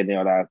aside any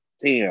other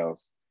thing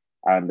else,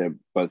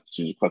 but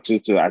to continue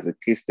to, as a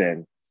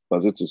Christian,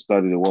 continue to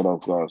study the Word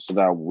of God so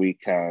that we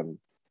can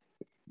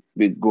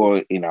be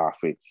good in our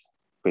faith.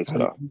 Praise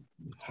God.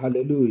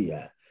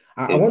 Hallelujah.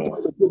 I want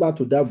us to go back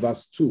to that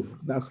verse 2.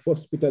 That's 1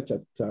 Peter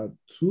chapter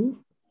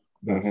 2,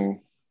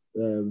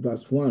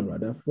 verse 1,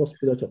 rather. 1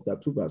 Peter chapter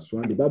 2, verse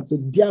 1. The Bible says,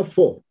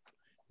 therefore,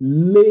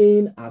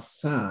 laying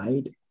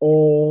aside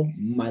all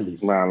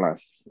malice.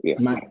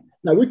 Yes.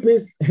 Now, which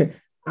means,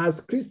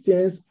 as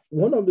Christians,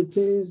 one of the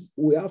things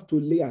we have to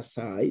lay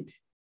aside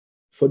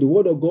for the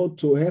word of God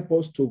to help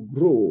us to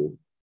grow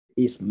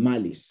is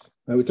malice.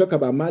 When we talk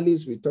about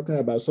malice, we're talking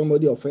about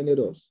somebody offended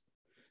us.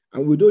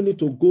 And we don't need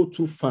to go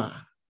too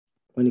far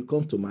when it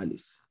comes to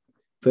malice.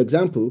 For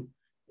example,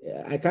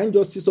 I can't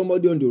just see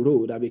somebody on the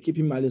road and be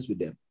keeping malice with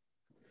them.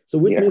 So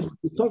which means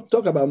we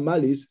talk about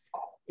malice,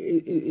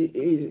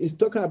 it's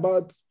talking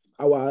about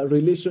our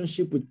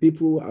relationship with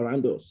people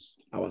around us,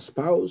 our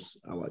spouse,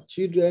 our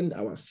children,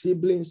 our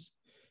siblings,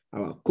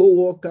 our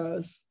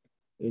co-workers,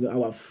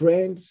 our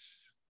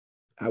friends,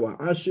 our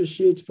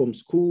associates from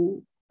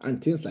school,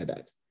 and things like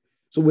that.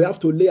 So we have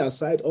to lay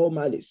aside all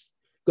malice.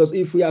 Because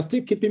if we are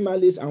still keeping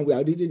malice and we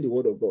are reading the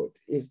word of God,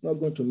 it's not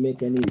going to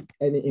make any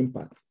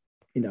impact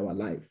in our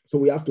life. So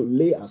we have to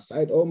lay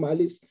aside all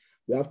malice.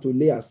 We have to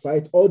lay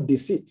aside all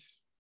deceit,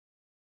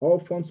 all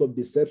forms of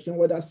deception,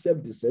 whether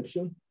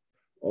self-deception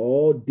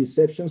or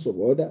deceptions of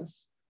others,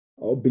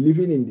 or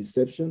believing in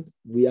deception.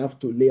 We have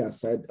to lay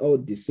aside all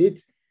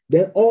deceit.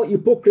 Then all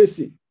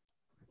hypocrisy.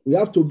 We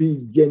have to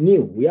be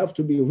genuine. We have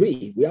to be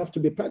real. We have to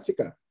be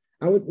practical.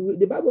 And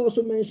the Bible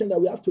also mentioned that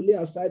we have to lay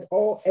aside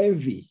all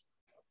envy,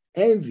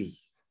 and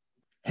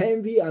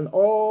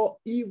all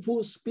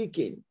evil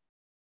speaking.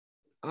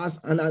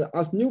 As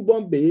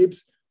newborn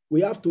babes,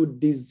 we have to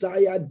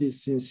desire the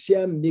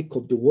sincere milk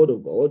of the word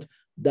of God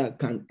that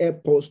can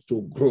help us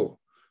to grow.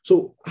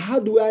 So how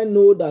do I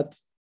know that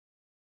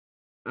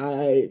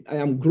I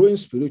am growing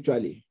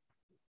spiritually?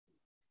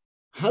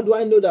 How do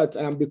I know that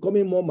I am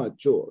becoming more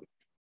mature?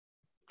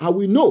 I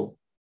will know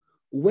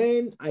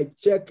when I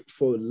check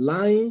for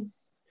lying,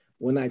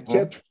 when I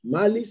check for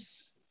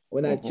malice,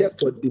 when I check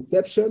for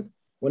deception,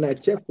 when I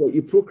check for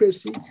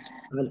hypocrisy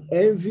and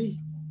envy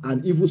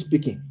and evil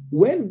speaking.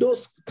 When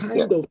those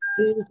kind of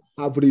things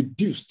have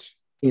reduced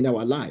in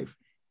our life,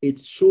 it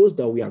shows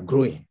that we are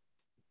growing.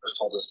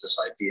 Told us this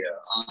idea.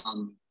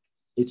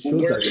 It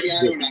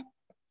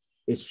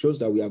shows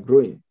that we are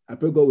growing. I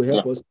pray God will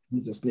help us in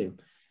Jesus' name.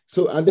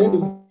 So, and then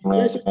the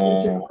mention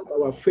about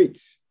our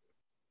faith.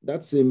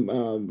 That's in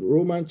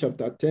Romans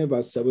chapter 10,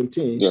 verse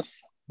 17.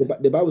 Yes.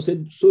 The Bible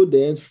said, so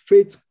then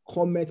faith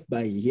cometh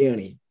by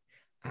hearing,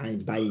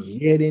 and by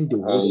hearing the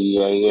word.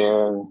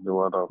 The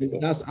word of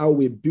God. That's how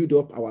we build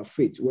up our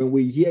faith. When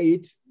we hear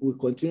it, we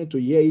continue to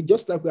hear it,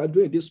 just like we are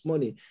doing this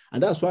morning.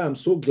 And that's why I'm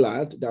so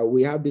glad that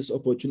we have this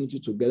opportunity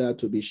together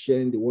to be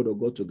sharing the word of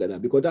God together,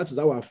 because that is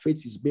how our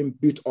faith is being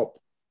built up,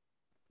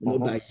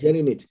 by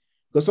hearing it.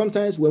 Because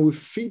sometimes when we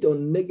feed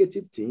on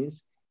negative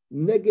things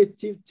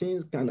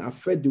can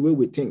affect the way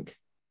we think.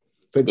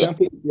 For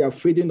example, if you are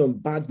feeding on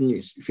bad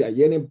news, if you are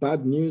hearing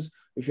bad news,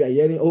 if you are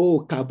hearing, oh,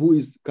 Kabul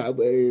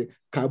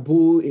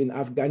in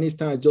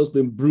Afghanistan has just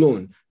been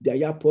blown,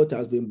 the airport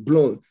has been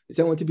blown,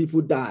 70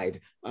 people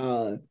died,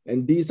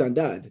 and this and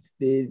that.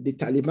 The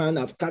Taliban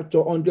have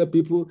captured 100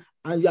 people,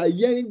 and you are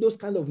hearing those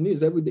kind of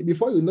news every day.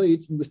 Before you know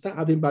it, you will start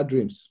having bad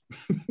dreams.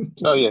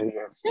 Oh, yeah,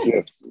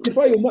 yes.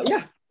 Before you know,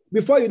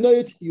 before you know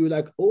it, you're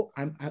like, oh,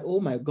 oh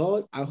my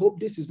God, I hope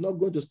this is not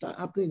going to start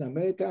happening in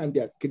America and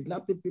they are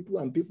kidnapping people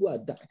and people are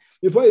dying.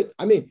 Before you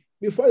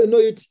know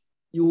it,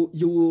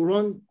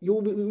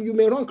 you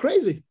may run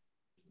crazy.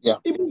 Yeah.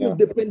 Even with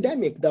the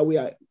pandemic that we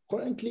are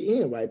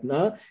currently in right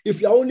now, if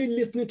you're only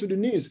listening to the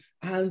news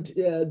and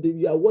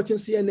you are watching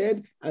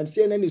CNN and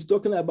CNN is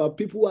talking about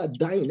people who are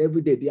dying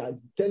every day, they are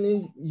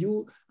telling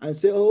you and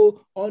say,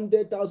 oh,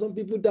 100,000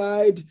 people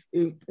died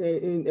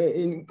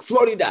in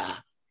Florida.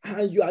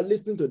 And you are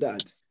listening to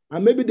that.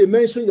 And maybe they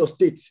mention your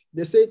state.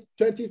 They say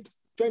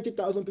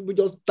 20,000 people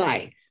just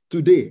die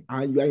today.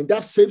 And you are in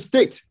that same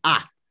state.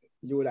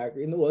 You were like,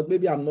 you know what?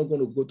 Maybe I'm not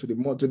going to go to the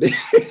mall today.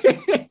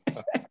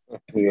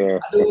 Yeah.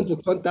 I don't want to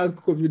contact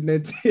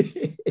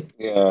COVID-19.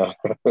 Yeah.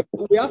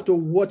 We have to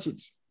watch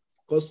it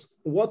because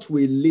what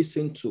we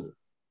listen to,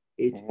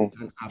 it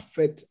can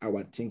affect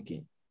our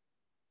thinking.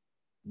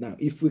 Now,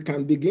 if we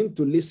can begin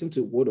to listen to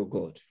the word of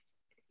God,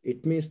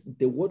 it means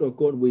the word of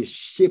God will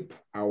shape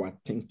our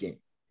thinking.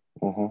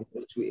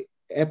 It will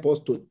help us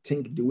to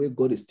think the way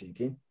God is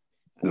thinking.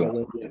 And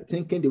when we are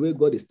thinking the way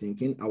God is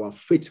thinking, our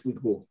faith will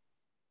go.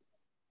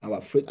 Our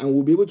faith, and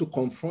we'll be able to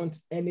confront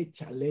any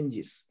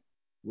challenges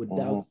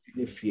without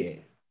any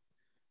fear.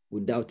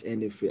 Without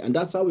any fear. And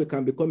that's how we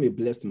can become a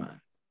blessed man.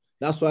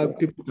 That's why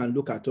people can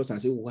look at us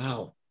and say,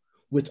 wow,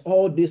 with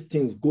all these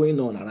things going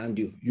on around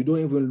you, you don't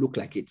even look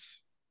like it.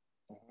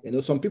 You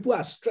know, some people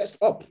are stressed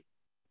up.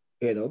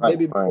 You know,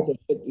 maybe because of,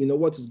 you know,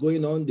 what is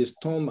going on, the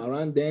storm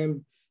around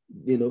them,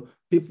 you know,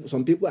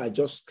 some people are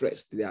just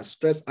stressed. They are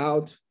stressed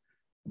out.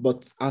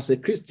 But as a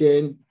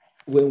Christian,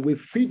 when we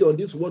feed on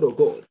this word of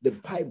God, the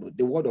Bible,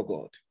 the word of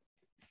God,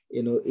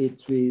 you know,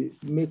 it will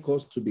make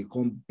us to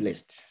become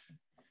blessed.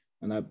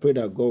 And I pray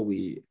that God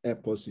will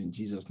help us in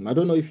Jesus' name. I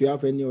don't know if you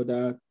have any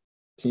other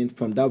thing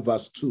from that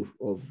verse 2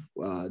 of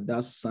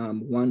that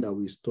Psalm 1 that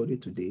we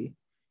studied today.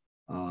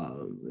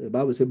 The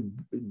Bible says,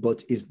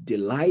 but his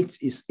delight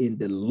is in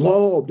the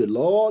law of the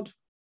Lord,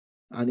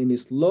 and in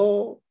his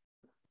law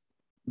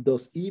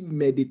does he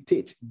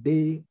meditate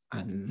day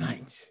and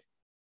night.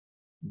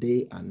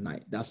 Day and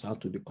night. That's how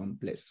to become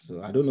blessed.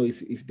 So I don't know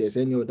if there's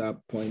any other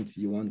point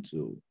you want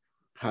to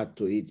add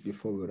to it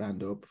before we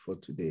round up for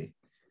today.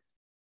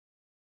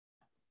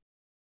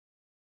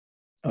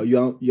 Oh,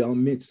 you're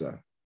on mute, sir.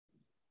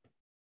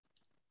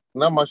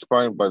 Not much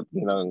point, but,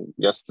 you know,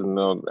 just to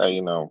know,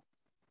 you know,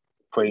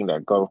 praying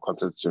that God will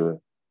continue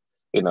to,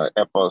 you know,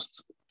 help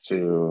us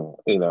to,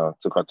 you know,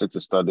 to continue to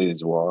study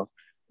his word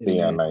day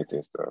and night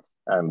and stuff,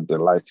 and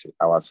delight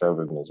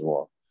ourselves in his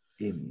word.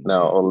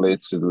 Not only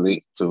to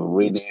read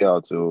it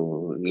or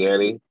to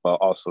hear it, but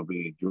also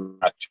to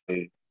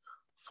actually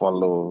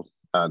follow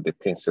the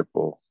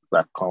principle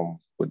that come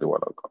with the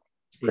word of God.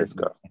 Praise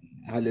God.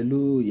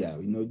 Hallelujah.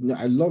 You know,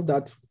 I love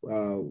that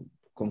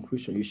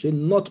conclusion. You say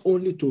not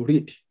only to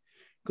read,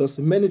 because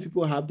many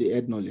people have the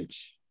head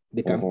knowledge.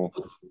 They can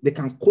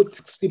quote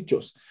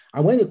scriptures.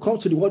 And when it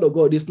comes to the word of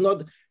God, it's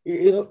not,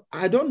 you know,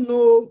 I don't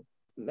know,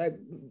 like,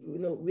 you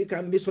know, we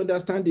can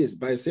misunderstand this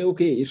by saying,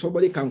 okay, if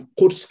somebody can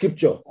quote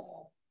scripture,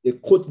 they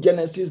quote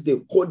Genesis, they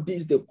quote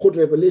this, they quote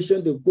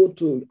Revelation, they go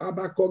to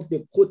Habakkuk,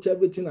 they quote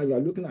everything, and you're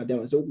looking at them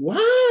and say,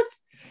 what?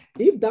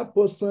 If that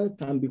person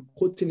can be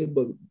quoting it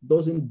but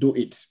doesn't do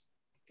it,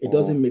 it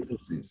doesn't make no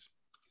sense.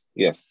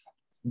 Yes.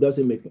 It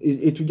doesn't make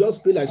it will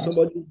just be like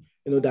somebody,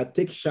 you know, that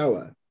takes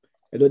shower.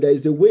 You know, there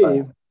is a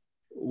way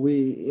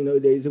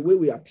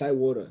we apply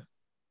water.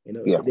 You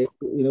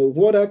know,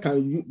 water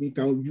we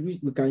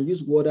can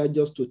use water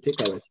just to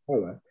take our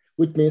shower,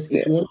 which means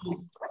it won't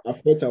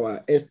affect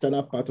our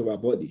external part of our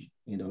body,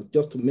 you know,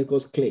 just to make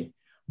us clean.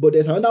 But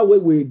there's another way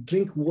we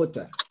drink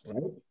water,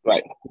 right?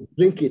 Right. We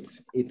drink it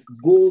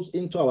goes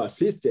into our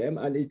system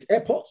and it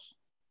helps us.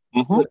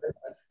 So,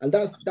 and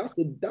that's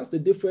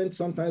the difference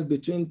sometimes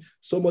between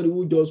somebody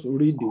who just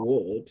read the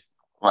word,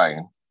 right,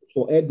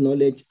 for head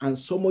knowledge, and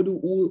somebody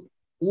who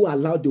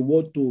allowed the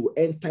word to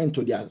enter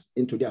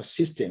into their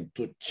system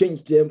to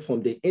change them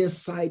from the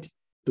inside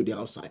to the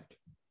outside.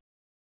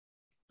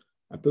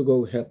 I pray God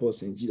will help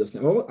us in Jesus'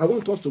 name. I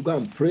want us to go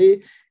and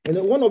pray.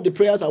 And one of the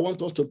prayers I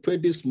want us to pray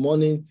this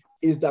morning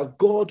is that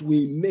God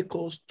will make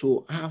us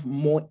to have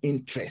more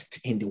interest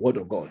in the word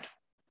of God.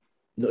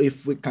 You know,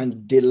 if we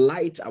can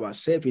delight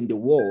ourselves in the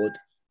word,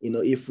 you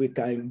know, if we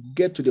can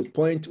get to the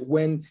point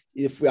when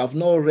if we have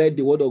not read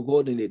the word of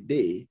God in a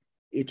day,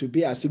 it will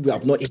be as if we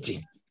have not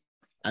eaten.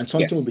 And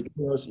something will be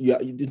telling us,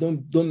 you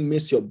don't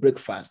miss your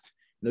breakfast.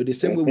 You know, the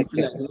same way we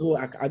feel like, oh,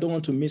 I don't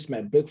want to miss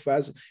my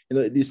breakfast. You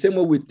know, the same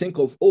way we think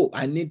of, oh,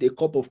 I need a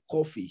cup of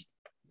coffee.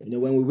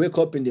 When we wake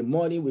up in the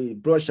morning, we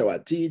brush our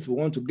teeth, we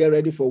want to get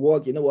ready for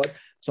work. You know what?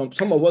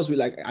 Some of us, we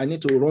like, I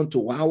need to run to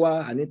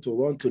Wawa, I need to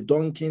run to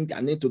Dunkin',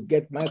 I need to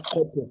get my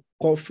cup of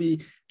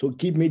coffee to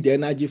give me the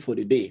energy for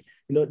the day.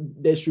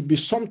 There should be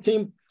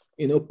something,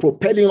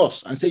 propelling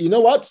us and say, you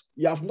know what?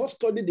 You have not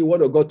studied the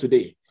word of God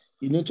today.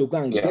 You need to go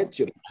and get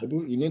your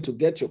Bible. You need to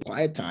get your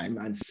quiet time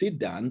and sit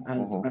down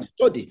and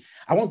study.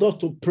 I want us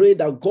to pray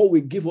that God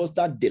will give us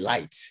that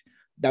delight.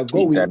 That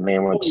God will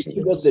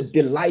give us the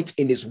delight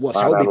in His word.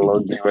 Father,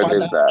 Lord, give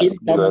us in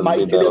the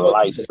mighty name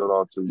of Jesus.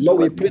 Lord,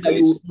 we pray that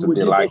you will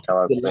delight give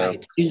us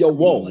delight in your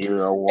word.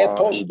 Help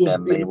us to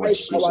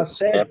delight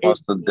ourselves. Help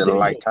us to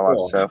delight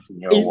ourselves in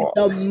your word.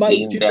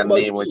 In the name of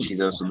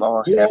Jesus,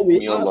 Lord, help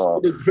me, O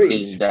Lord.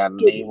 In the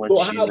name of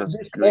Jesus,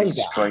 great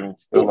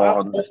strength, O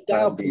Lord,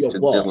 understanding to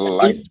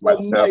delight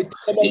myself in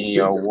your word.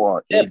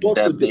 In the name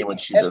of Jesus,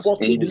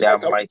 in the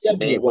mighty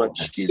name of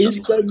Jesus,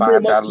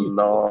 Father,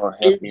 Lord,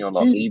 help me, O Lord.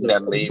 In the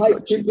name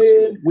of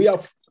Jesus, we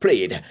have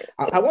prayed.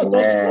 I want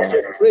us to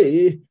also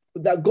pray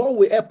that God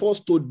will help us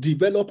to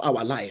develop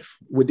our life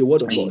with the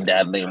word of God. In the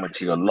name of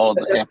Jesus,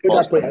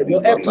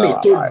 Lord, help me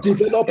to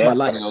develop my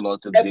life.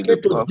 Help me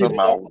to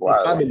develop my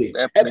family.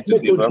 Help me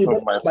to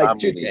develop my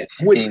children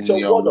with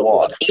your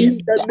word.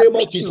 In the name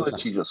of Jesus,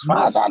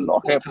 Father,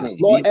 Lord, help me.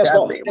 Lord, In the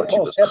name of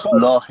Jesus,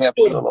 Lord, help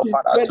me, Lord,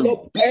 Father,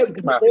 to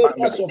build my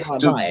family,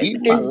 to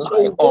build my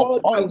life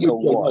upon your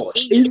word.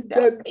 In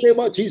the name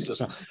of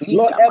Jesus,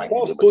 Lord, help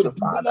us to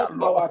develop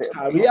our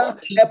career.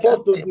 Help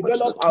us to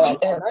develop our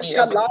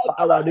financial life,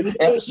 our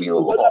relationship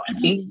with other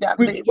people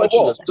with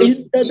your word.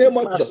 In the name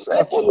of Jesus,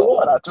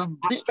 to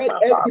build my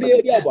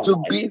family, to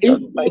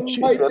build my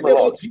children,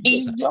 Lord,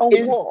 in your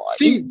word.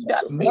 In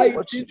the name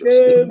of Jesus,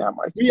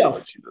 we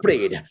have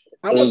prayed.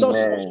 I want us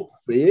to also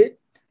pray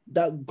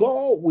that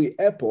God will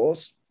help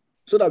us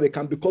so that we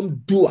can become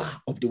doer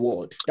of the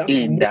word. That's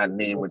in the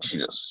name of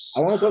Jesus. I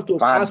want us to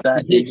Father, ask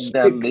in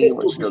the name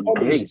of Jesus,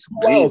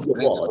 grace,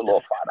 oh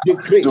Lord, Father,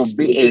 to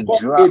be a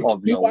doer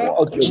of your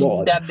word.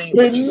 In the name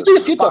of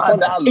Jesus,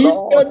 Father,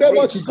 Lord,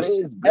 grace,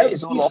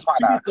 oh Lord,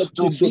 Father,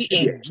 to be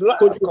a doer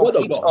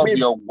complete of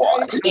your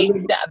word.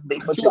 In that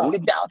name of Jesus,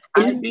 without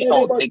hiding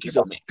or taking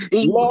from me.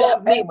 In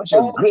that name of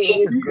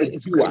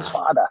Jesus, grace,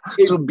 Father,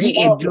 to be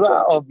a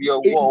doer of your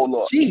word,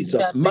 Lord.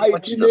 Jesus'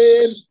 mighty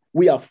name,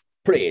 we have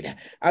prayed.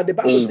 And the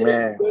Bible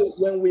says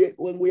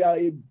when we are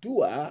a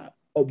doer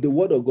of the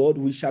word of God,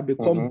 we shall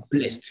become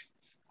blessed.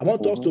 I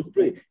want us to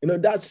pray.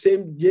 That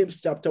same James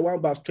chapter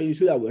 1 verse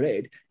 22 that we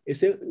read, it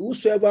says,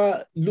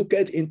 whosoever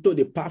looketh into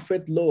the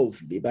perfect law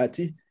of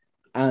liberty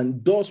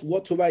and does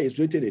whatsoever is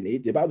written in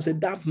it, the Bible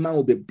said that man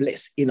will be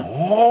blessed in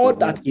all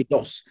that he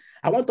does.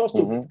 I want us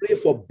to pray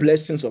for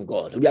blessings of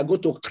God. We are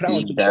going to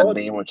crown to God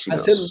and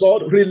say,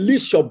 Lord,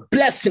 release your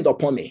blessing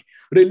upon me.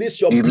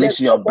 Release your blessing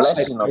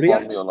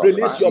upon me, Lord.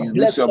 Release your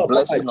blessing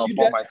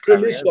upon my career.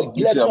 Release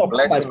your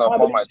blessing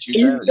upon my children.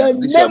 In the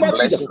name of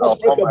Jesus,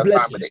 upon my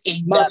family.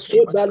 In the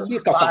name of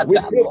Jesus,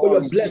 we pray for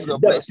your blessing.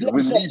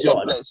 Release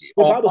your blessing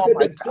upon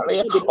my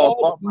career,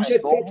 upon my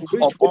home,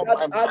 upon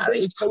my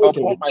marriage,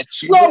 upon my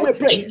children. Lord, we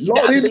pray.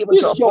 Lord,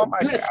 release your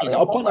blessing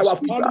upon our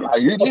family.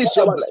 Release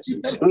your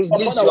blessing.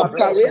 Release your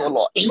blessing,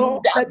 Lord. In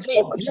the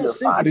name of Jesus,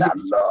 Father,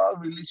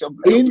 Lord, release your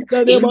blessing. In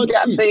the name of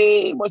Jesus,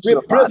 we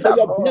pray for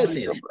your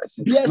blessing.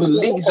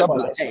 Release your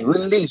blessing.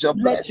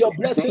 Release your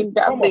blessing. In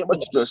the name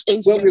of Jesus,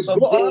 ancients of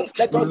days,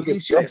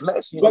 release your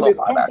blessing, Lord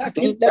Father.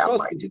 In the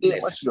mighty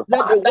name of Jesus,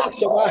 Father,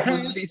 Lord,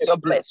 release your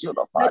blessing,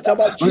 Lord Father.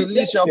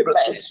 Release your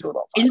blessing,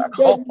 Lord Father.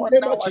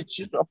 Upon our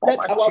children, upon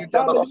my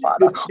children, Lord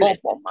Father.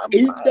 Upon my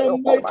mind,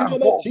 upon my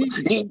home.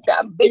 In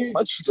the name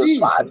of Jesus,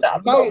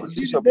 Father, Lord,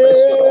 release your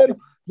blessing, Lord.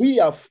 We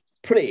have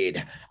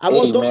prayed. I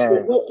want us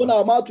to open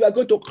our mouth. We are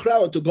going to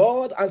cry unto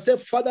God and say,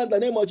 Father, in the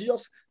name of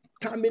Jesus,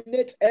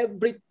 terminate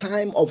every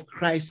time of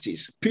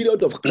crisis,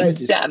 period of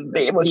crisis. In the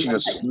name of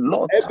Jesus,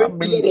 Lord,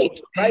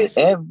 terminate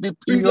every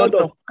period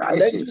of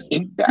crisis.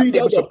 In the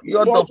name of Jesus,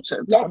 period of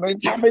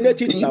settlement.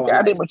 Terminate it in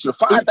the name of Jesus,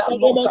 Father,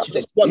 Lord,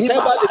 terminate in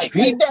my life.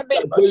 In the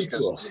name of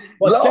Jesus,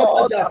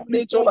 Lord,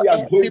 terminate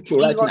every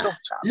period of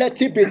challenge.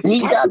 Let it be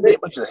in the name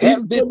of Jesus,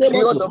 every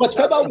period of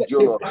challenge.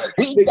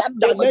 In the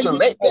name of Jesus,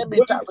 let them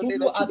be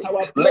terminated today.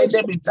 Let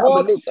them be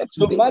terminated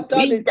today.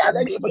 In the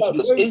name of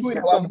Jesus,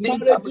 instance of being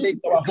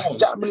terminated. In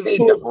the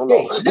name of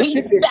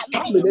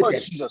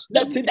Jesus,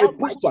 let them be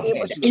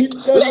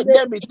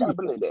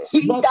terminated.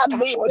 In the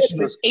name of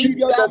Jesus,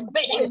 in the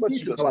name of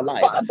Jesus,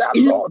 Father,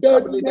 Lord,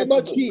 terminate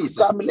today.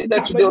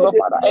 Terminate today, Lord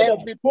Father.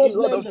 Every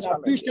period of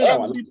challenge,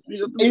 every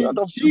period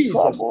of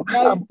trouble,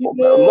 and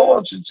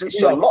Lord,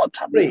 situation, Lord,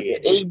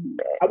 terminate. Amen.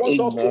 I want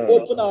us to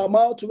open our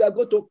mouth. We are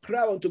going to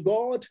cry unto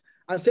God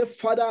and say,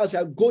 Father, as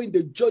I go in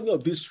the journey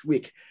of this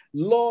week,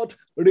 Lord,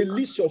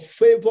 release your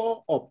favor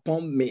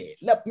upon me.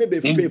 Let me be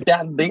In favored.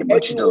 that name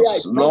of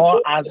Jesus,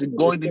 Lord, as we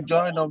go in the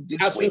journey of this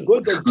As we week, go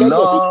to the journey of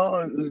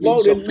Lord,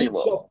 Lord, release your release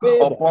favor your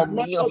favor. upon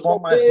Anoint me, us for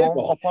upon my home,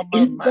 favor. upon my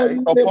In the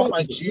mind, name upon of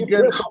my Jesus, we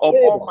children, pray for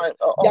favor.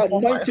 The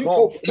upon my anointing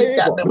home. for In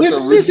that favor. name of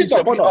Jesus, Release it release your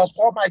upon favor us.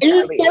 upon my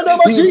In career. the name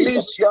of Jesus,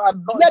 Release your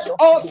let anointing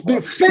us be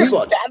favor. In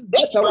favored. that name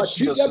Let our of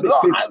Jesus, children be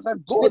Lord, favored. as I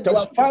go Let this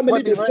our family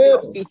for be the rest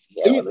of favored. this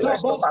year, for the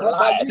rest of my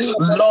life,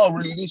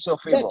 Lord, release your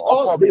favor Let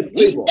us upon be me. In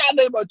favored. that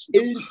name of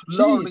Jesus, In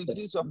Lord, Jesus'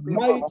 release your favor,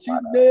 Lord, mighty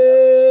Father.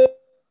 name,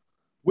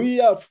 we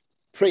have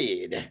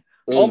prayed.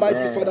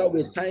 Almighty Father, Amen.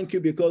 we thank you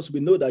because we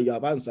know that you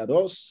have answered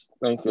us.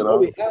 Thank you,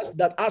 Lord, Lord. we ask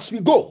that as we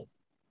go,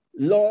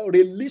 Lord,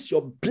 release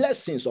your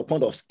blessings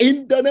upon us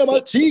in the name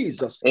of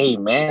Jesus.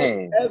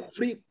 Amen.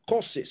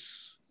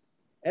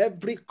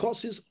 Every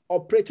causes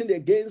operating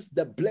against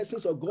the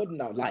blessings of God in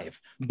our life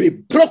be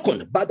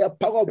broken by the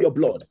power of your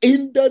blood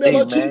in the name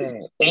of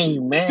Jesus.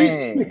 Amen. This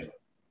week,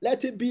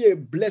 let it be a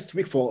blessed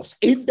week for us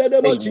in the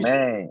name of Jesus.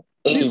 Amen.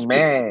 This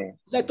week, Amen.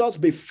 let us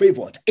be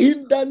favored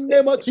in the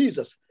name of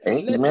Jesus.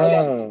 Let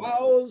our Amen.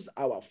 spouse,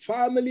 our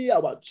family,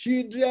 our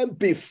children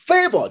be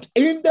favored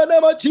in the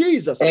name of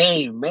Jesus.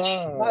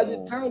 Amen. By the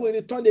time we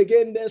return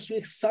again next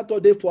week,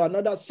 Saturday, for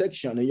another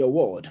section in your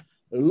word,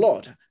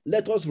 Lord,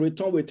 let us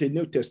return with a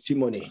new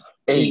testimony.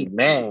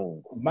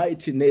 Amen. In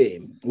mighty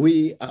name,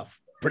 we have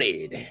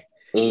prayed.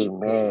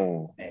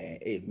 Amen.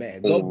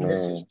 Amen. God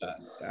bless you, sir.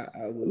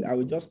 I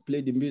will just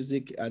play the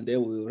music and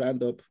then we'll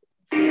round up.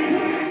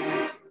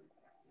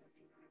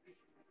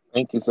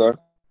 Thank you, sir.